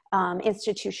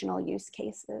institutional use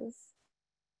cases.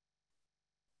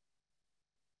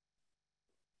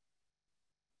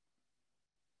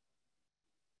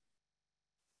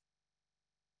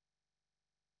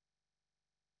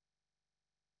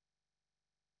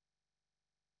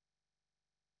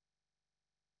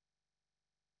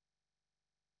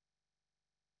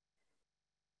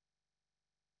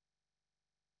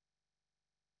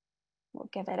 We'll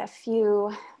give it a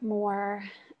few more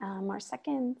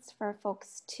seconds for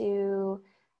folks to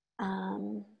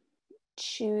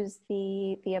choose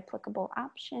the applicable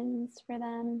options for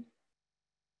them.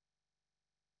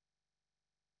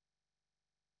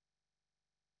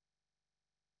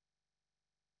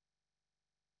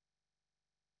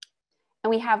 And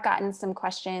we have gotten some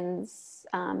questions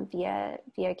via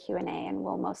Q&A, and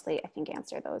we'll mostly, I think,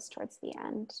 answer those towards the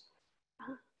end.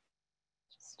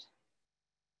 Just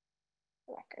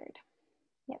record.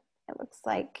 Yep, it looks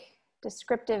like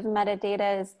descriptive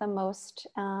metadata is the most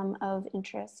of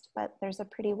interest, but there's a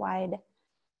pretty wide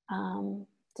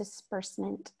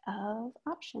disbursement of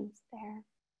options there.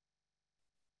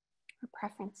 Or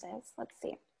preferences, let's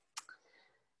see.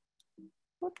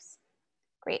 Whoops.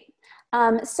 Great.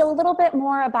 So a little bit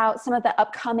more about some of the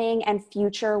upcoming and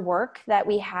future work that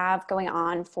we have going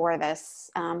on for this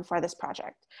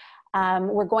project.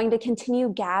 We're going to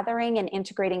continue gathering and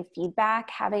integrating feedback,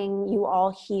 having you all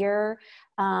here,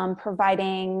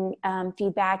 providing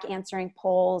feedback, answering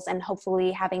polls, and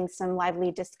hopefully having some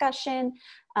lively discussion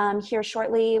here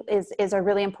shortly is a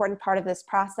really important part of this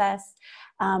process.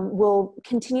 We'll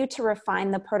continue to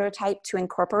refine the prototype to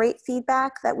incorporate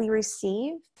feedback that we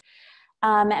receive.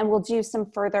 And we'll do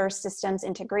some further systems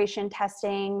integration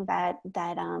testing that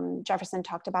Jefferson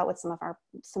talked about with some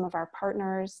of our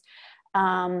partners,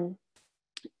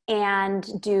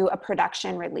 and do a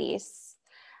production release.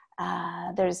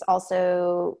 There's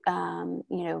also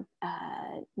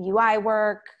UI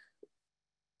work,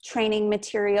 training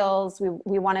materials.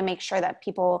 We want to make sure that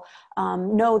people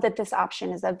know that this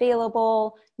option is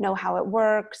available, know how it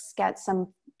works, get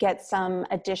some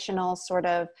additional sort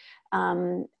of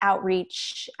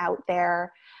outreach out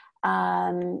there.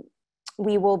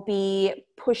 We will be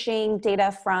pushing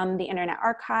data from the Internet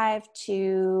Archive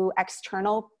to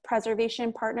external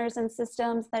preservation partners and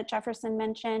systems that Jefferson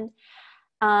mentioned.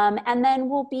 And then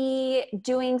we'll be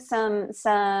doing some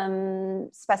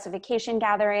specification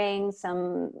gathering,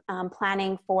 some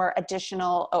planning for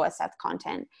additional OSF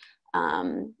content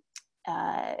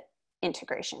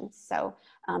integrations, so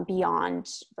beyond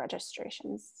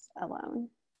registrations alone.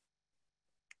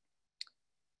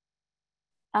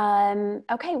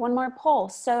 Okay, one more poll.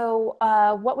 So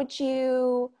what would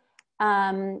you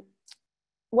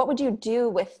do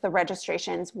with the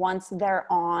registrations once they're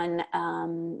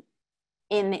on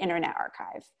in the Internet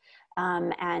Archive?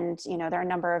 And there are a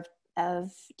number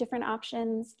of different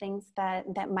options, things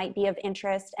that might be of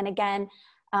interest. And again,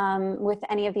 with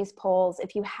any of these polls,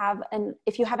 if you have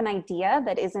an idea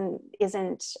that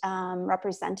isn't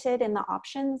represented in the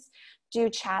options, do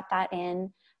chat that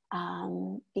in.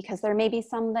 Because there may be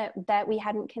some that we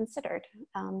hadn't considered.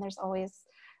 There's always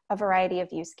a variety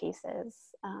of use cases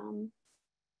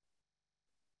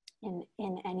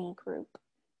in any group.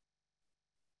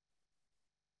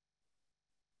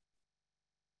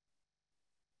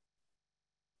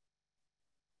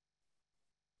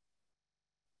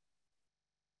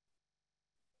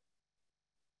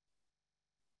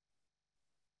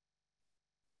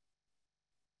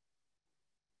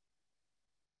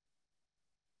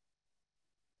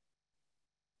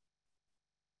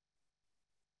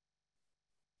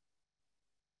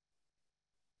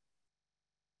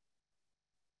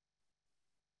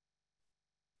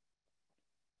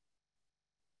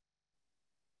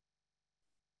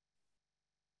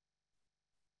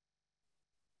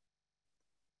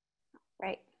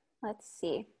 Right. Let's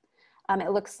see.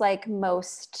 It looks like the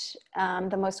most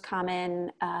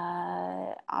common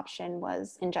option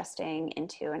was ingesting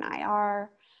into an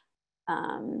IR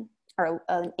or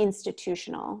an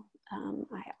institutional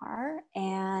IR,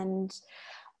 and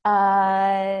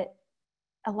a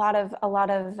lot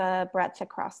of breadth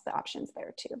across the options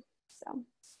there too. So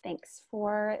thanks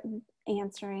for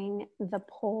answering the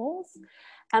polls.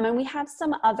 And we have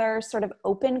some other sort of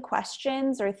open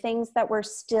questions or things that we're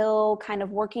still kind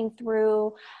of working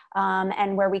through,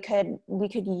 and where we could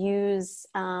use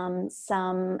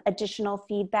some additional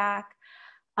feedback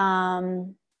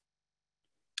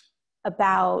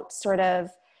about sort of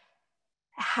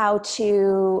how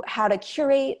to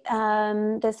curate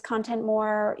this content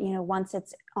more, once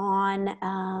it's on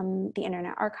the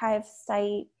Internet Archive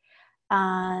site,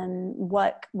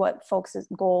 what folks'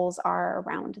 goals are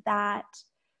around that.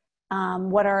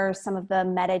 What are some of the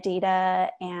metadata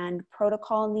and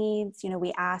protocol needs?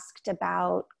 We asked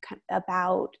about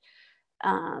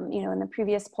in the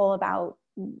previous poll about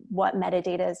what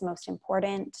metadata is most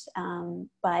important,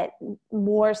 but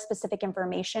more specific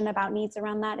information about needs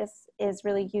around that is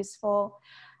really useful.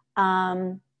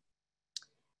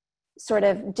 Sort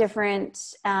of different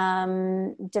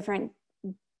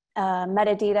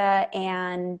metadata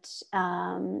and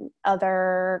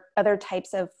other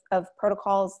types of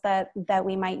protocols that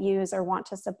we might use or want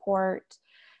to support,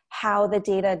 how the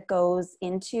data goes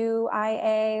into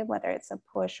IA, whether it's a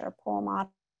push or pull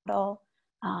model,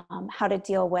 how to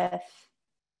deal with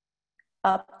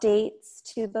updates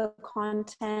to the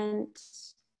content,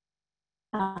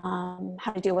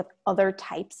 how to deal with other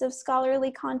types of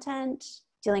scholarly content,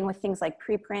 dealing with things like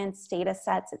preprints, data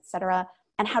sets, et cetera,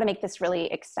 and how to make this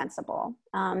really extensible.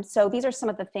 So these are some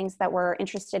of the things that we're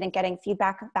interested in getting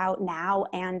feedback about now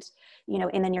and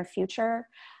in the near future.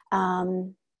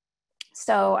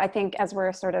 So I think as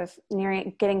we're sort of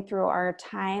getting through our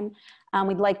time,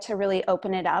 we'd like to really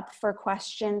open it up for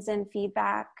questions and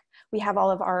feedback. We have all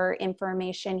of our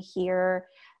information here.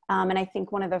 And I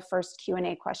think one of the first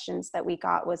Q&A questions that we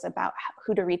got was about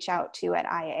who to reach out to at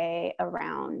IA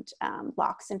around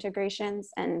LOCKSS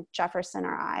integrations, and Jefferson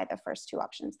or I, the first two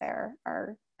options there,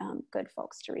 are good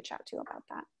folks to reach out to about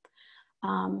that.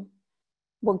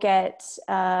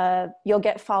 You'll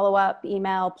get follow-up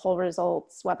email, poll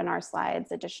results, webinar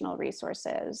slides, additional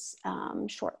resources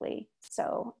shortly.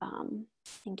 So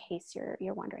in case you're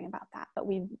wondering about that, but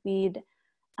we'd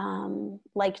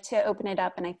like to open it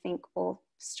up, and I think we'll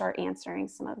start answering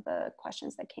some of the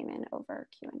questions that came in over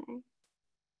Q&A.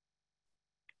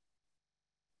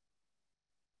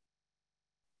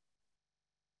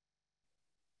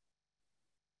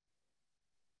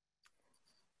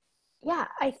 Yeah,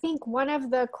 I think one of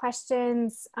the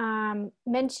questions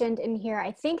mentioned in here,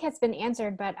 I think has been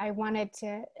answered, but I wanted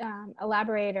to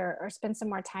elaborate or spend some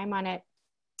more time on it.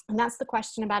 And that's the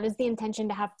question about, is the intention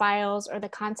to have files or the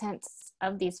contents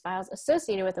of these files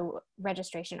associated with a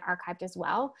registration archived as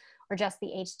well, or just the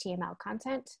HTML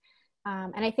content?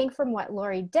 And I think from what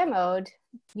Lori demoed,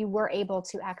 you were able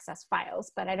to access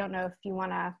files, but I don't know if you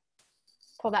want to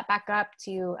pull that back up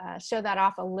to show that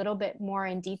off a little bit more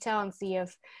in detail and see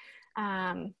if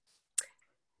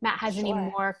Matt has any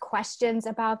more questions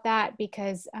about that,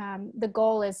 because the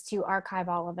goal is to archive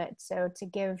all of it. So to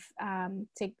give,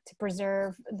 to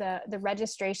preserve the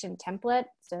registration template,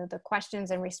 so the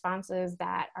questions and responses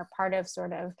that are part of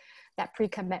sort of that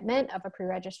pre-commitment of a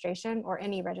pre-registration or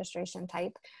any registration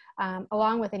type,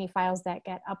 along with any files that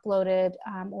get uploaded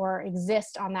or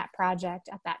exist on that project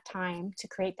at that time to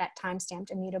create that time-stamped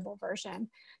immutable version.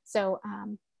 So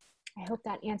I hope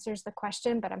that answers the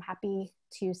question, but I'm happy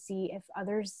to see if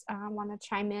others want to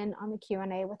chime in on the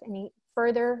Q&A with any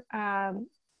further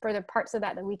parts of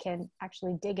that we can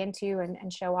actually dig into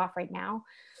and show off right now.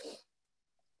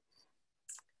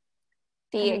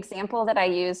 The example that I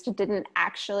used didn't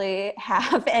actually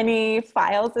have any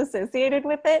files associated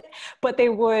with it, but they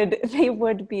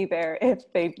would be there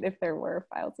if there were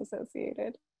files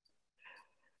associated.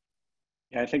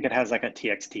 Yeah, I think it has like a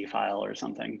TXT file or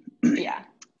something. Yeah.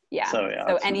 Yeah. So yeah,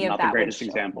 so it's any not of that the greatest would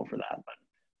show. example for that, but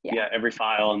yeah, every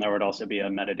file, and there would also be a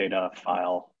metadata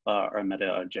file or a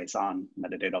JSON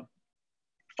metadata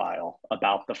file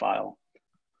about the file.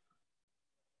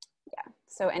 Yeah.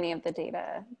 So any of the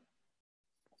data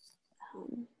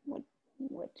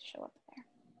would show up there.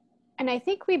 And I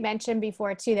think we mentioned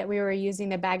before too that we were using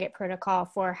the Baggett protocol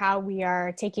for how we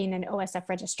are taking an OSF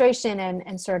registration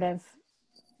and sort of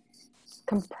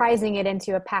comprising it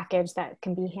into a package that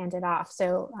can be handed off.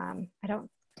 So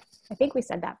I think we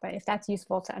said that, but if that's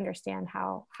useful to understand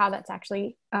how that's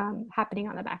actually happening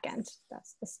on the back end,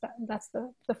 that's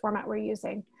the format we're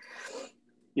using.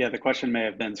 Yeah, the question may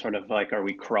have been sort of like, are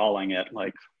we crawling it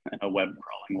like in a web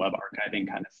crawling, web archiving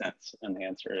kind of sense? And the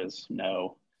answer is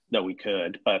no, though we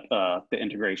could, but the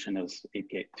integration is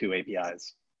API, 2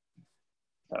 APIs.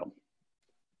 So.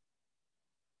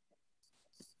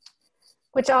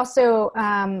 Which also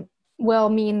will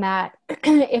mean that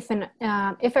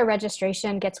if a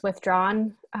registration gets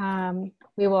withdrawn,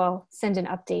 we will send an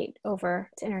update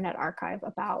over to Internet Archive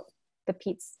about the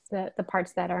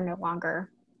parts that are no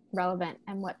longer relevant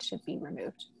and what should be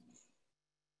removed.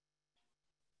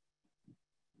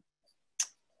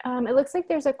 It looks like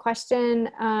there's a question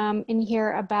in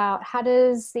here about how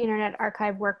does the Internet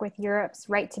Archive work with Europe's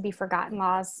right to be forgotten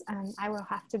laws? I will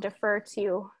have to defer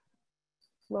to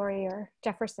Lori or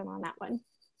Jefferson on that one.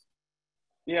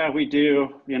 Yeah, we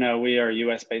do. You know, we are a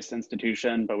US-based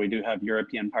institution, but we do have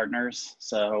European partners.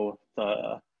 So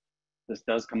this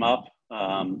does come up.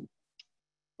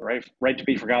 Right to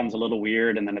be forgotten is a little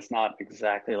weird, and then it's not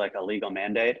exactly like a legal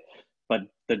mandate. But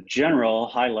the general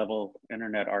high-level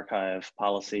Internet Archive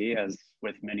policy, as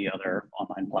with many other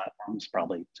online platforms,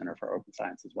 probably Center for Open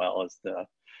Science as well, is that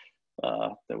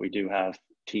we do have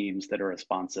teams that are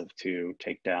responsive to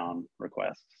take down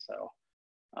requests. So,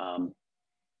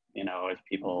 you know, if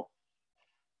people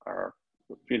are,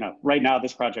 you know, right now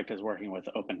this project is working with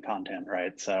open content,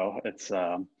 right? So it's,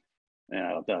 you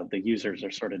know, the users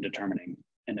are sort of determining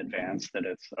in advance that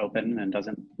it's open and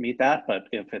doesn't meet that. But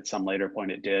if at some later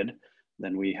point it did,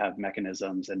 then we have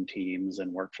mechanisms and teams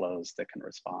and workflows that can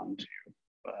respond to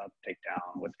take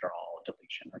down, withdrawal,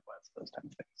 deletion requests, those types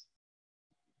of things.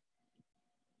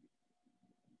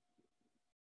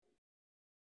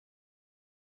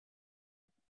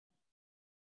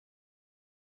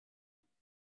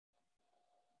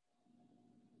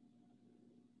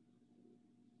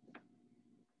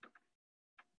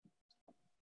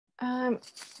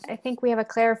 I think we have a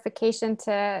clarification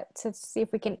to see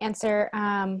if we can answer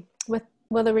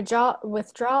will the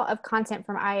withdrawal of content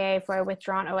from IA for a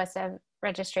withdrawn OSF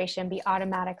registration be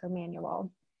automatic or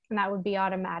manual? And that would be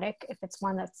automatic. If it's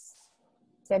one that's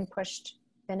been pushed,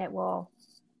 then it will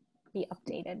be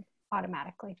updated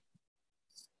automatically.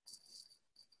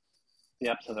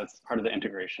 Yep, so that's part of the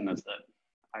integration, is that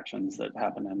actions that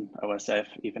happen in OSF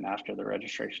even after the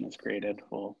registration is created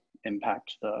will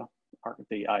impact the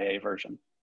IA version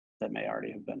that may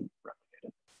already have been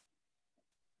replicated.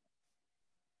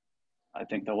 I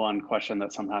think the one question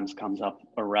that sometimes comes up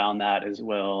around that is,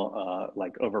 will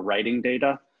like overwriting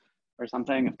data or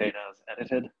something, if data is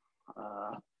edited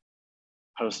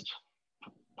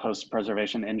post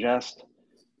preservation ingest.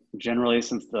 Generally,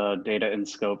 since the data in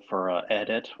scope for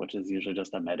edit, which is usually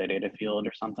just a metadata field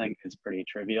or something, is pretty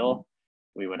trivial,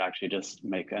 we would actually just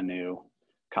make a new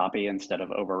copy instead of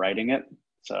overwriting it.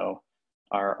 So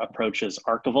our approach is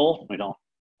archival. We don't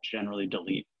generally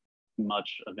delete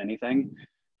much of anything,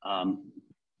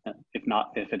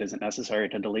 if it isn't necessary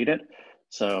to delete it.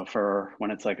 So for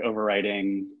when it's like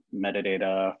overwriting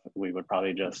metadata, we would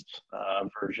probably just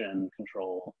version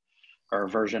control or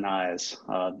versionize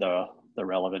the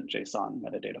relevant JSON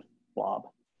metadata blob,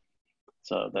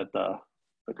 so that the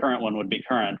current one would be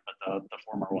current, but the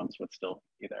former ones would still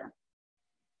be there.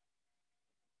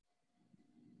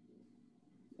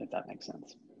 If that makes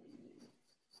sense.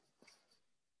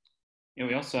 Yeah,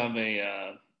 we also have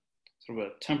a sort of a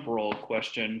temporal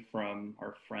question from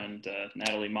our friend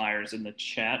Natalie Myers in the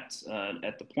chat.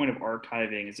 At the point of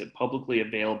archiving, is it publicly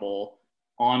available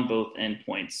on both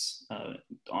endpoints,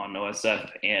 on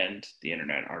OSF and the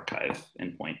Internet Archive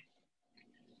endpoint?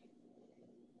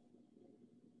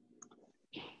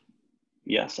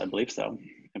 Yes, I believe so.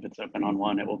 If it's open on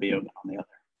one, it will be open on the other.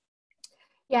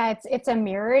 Yeah, it's a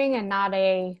mirroring and not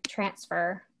a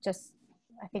transfer. Just,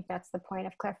 I think that's the point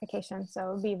of clarification. So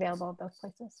it'll be available at both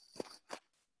places.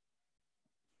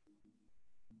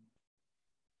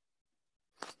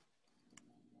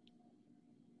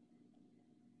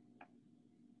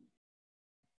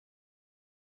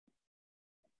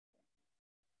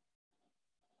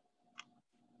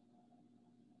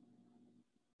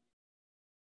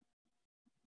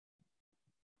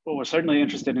 Well, we're certainly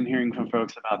interested in hearing from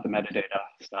folks about the metadata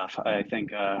stuff. I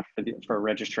think for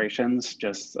registrations,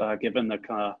 just given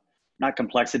the not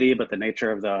complexity, but the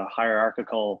nature of the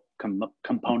hierarchical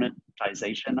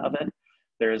componentization of it,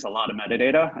 there is a lot of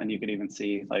metadata, and you could even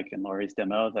see, like in Lori's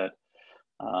demo, that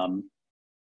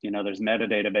you know, there's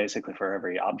metadata basically for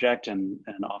every object, and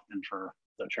often for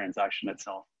the transaction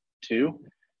itself too.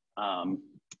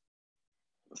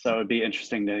 So it'd be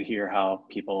interesting to hear how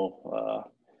people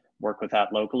work with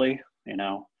that locally. You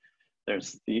know,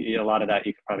 there's a lot of that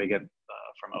you could probably get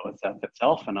from OSF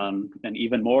itself, and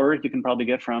even more you can probably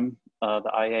get from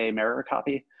the IA mirror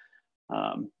copy.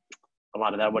 A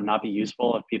lot of that would not be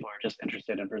useful if people are just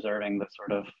interested in preserving the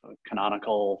sort of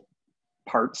canonical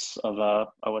parts of a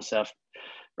OSF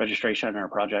registration or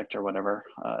project or whatever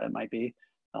it might be,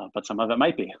 but some of it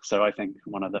might be. So I think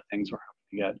one of the things we're hoping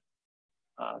to get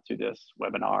through this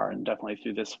webinar and definitely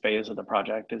through this phase of the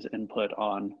project is input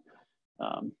on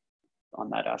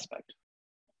that aspect.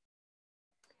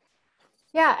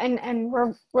 Yeah, and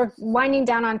we're winding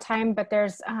down on time, but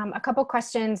there's a couple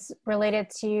questions related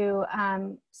to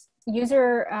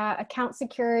user account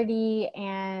security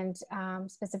and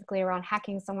specifically around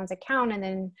hacking someone's account and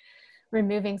then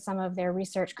removing some of their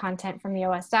research content from the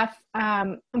OSF.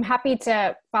 I'm happy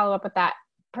to follow up with that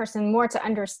person more to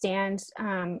understand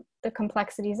the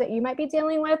complexities that you might be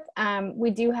dealing with.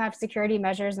 We do have security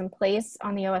measures in place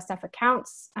on the OSF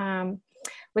accounts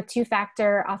with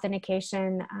two-factor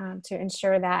authentication to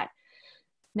ensure that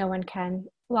no one can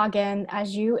log in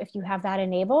as you if you have that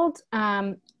enabled.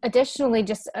 Additionally,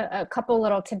 just a couple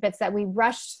little tidbits that we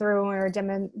rushed through when we were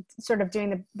sort of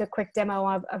doing the quick demo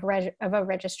of a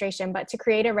registration. But to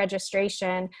create a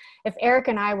registration, if Eric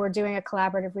and I were doing a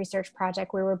collaborative research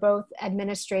project, we were both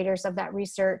administrators of that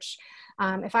research.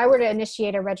 If I were to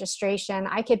initiate a registration,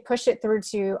 I could push it through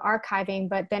to archiving,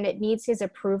 but then it needs his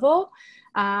approval.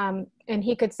 And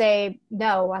he could say,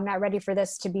 no, I'm not ready for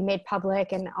this to be made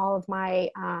public and all of my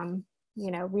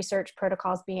research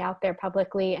protocols being out there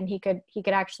publicly, and he could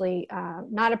actually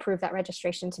not approve that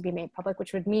registration to be made public,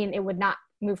 which would mean it would not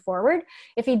move forward.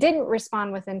 If he didn't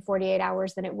respond within 48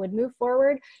 hours, then it would move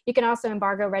forward. You can also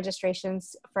embargo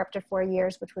registrations for up to 4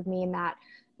 years, which would mean that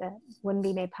wouldn't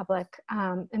be made public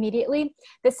immediately.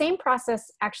 The same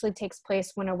process actually takes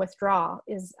place when a withdrawal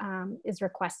is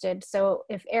requested. So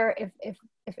if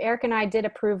Eric and I did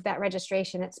approve that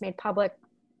registration, it's made public,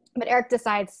 but Eric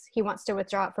decides he wants to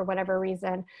withdraw it for whatever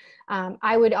reason,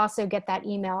 I would also get that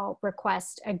email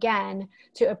request again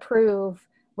to approve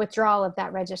withdrawal of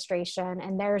that registration.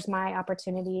 And there's my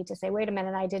opportunity to say, wait a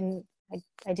minute, I didn't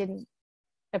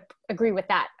agree with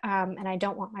that. And I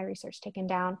don't want my research taken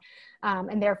down.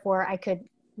 And therefore I could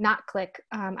not click,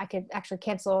 I could actually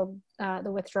cancel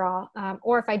the withdrawal.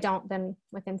 Or if I don't, then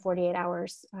within 48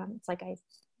 hours, it's like I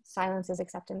silence his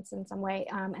acceptance in some way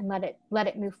and let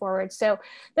it move forward. So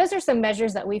those are some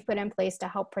measures that we've put in place to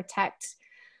help protect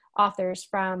authors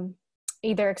from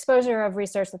either exposure of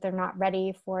research that they're not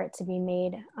ready for it to be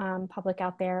made public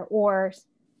out there, or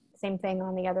same thing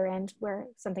on the other end where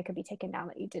something could be taken down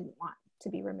that you didn't want to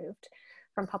be removed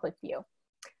from public view.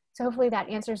 So hopefully that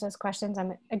answers those questions.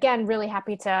 I'm again really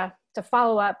happy to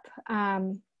follow up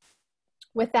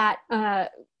with that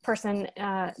person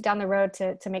down the road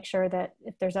to make sure that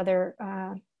if there's other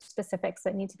specifics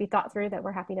that need to be thought through, that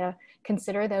we're happy to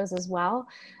consider those as well.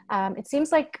 It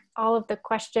seems like all of the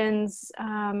questions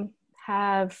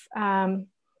have been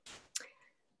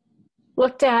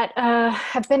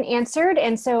answered.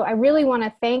 And so I really want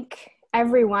to thank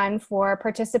everyone for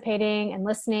participating and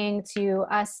listening to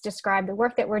us describe the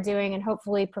work that we're doing, and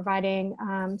hopefully providing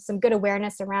some good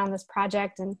awareness around this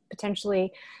project and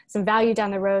potentially some value down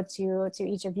the road to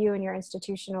each of you and your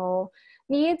institutional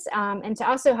needs, and to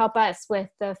also help us with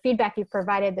the feedback you've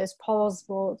provided. Those polls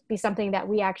will be something that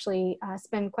we actually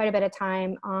spend quite a bit of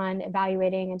time on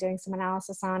evaluating and doing some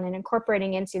analysis on and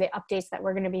incorporating into the updates that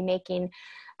we're going to be making.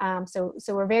 So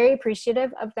we're very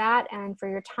appreciative of that and for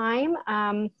your time.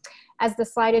 As the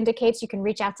slide indicates, you can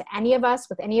reach out to any of us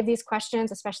with any of these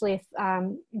questions, especially if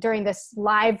during this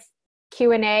live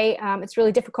Q&A, it's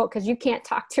really difficult because you can't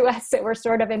talk to us. So we're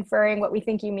sort of inferring what we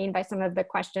think you mean by some of the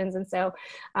questions. And so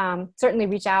certainly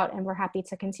reach out, and we're happy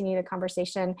to continue the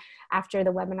conversation after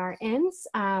the webinar ends.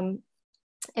 And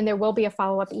there will be a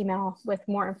follow-up email with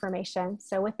more information.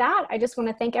 So with that, I just want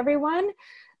to thank everyone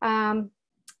and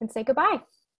say goodbye.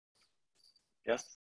 Yes.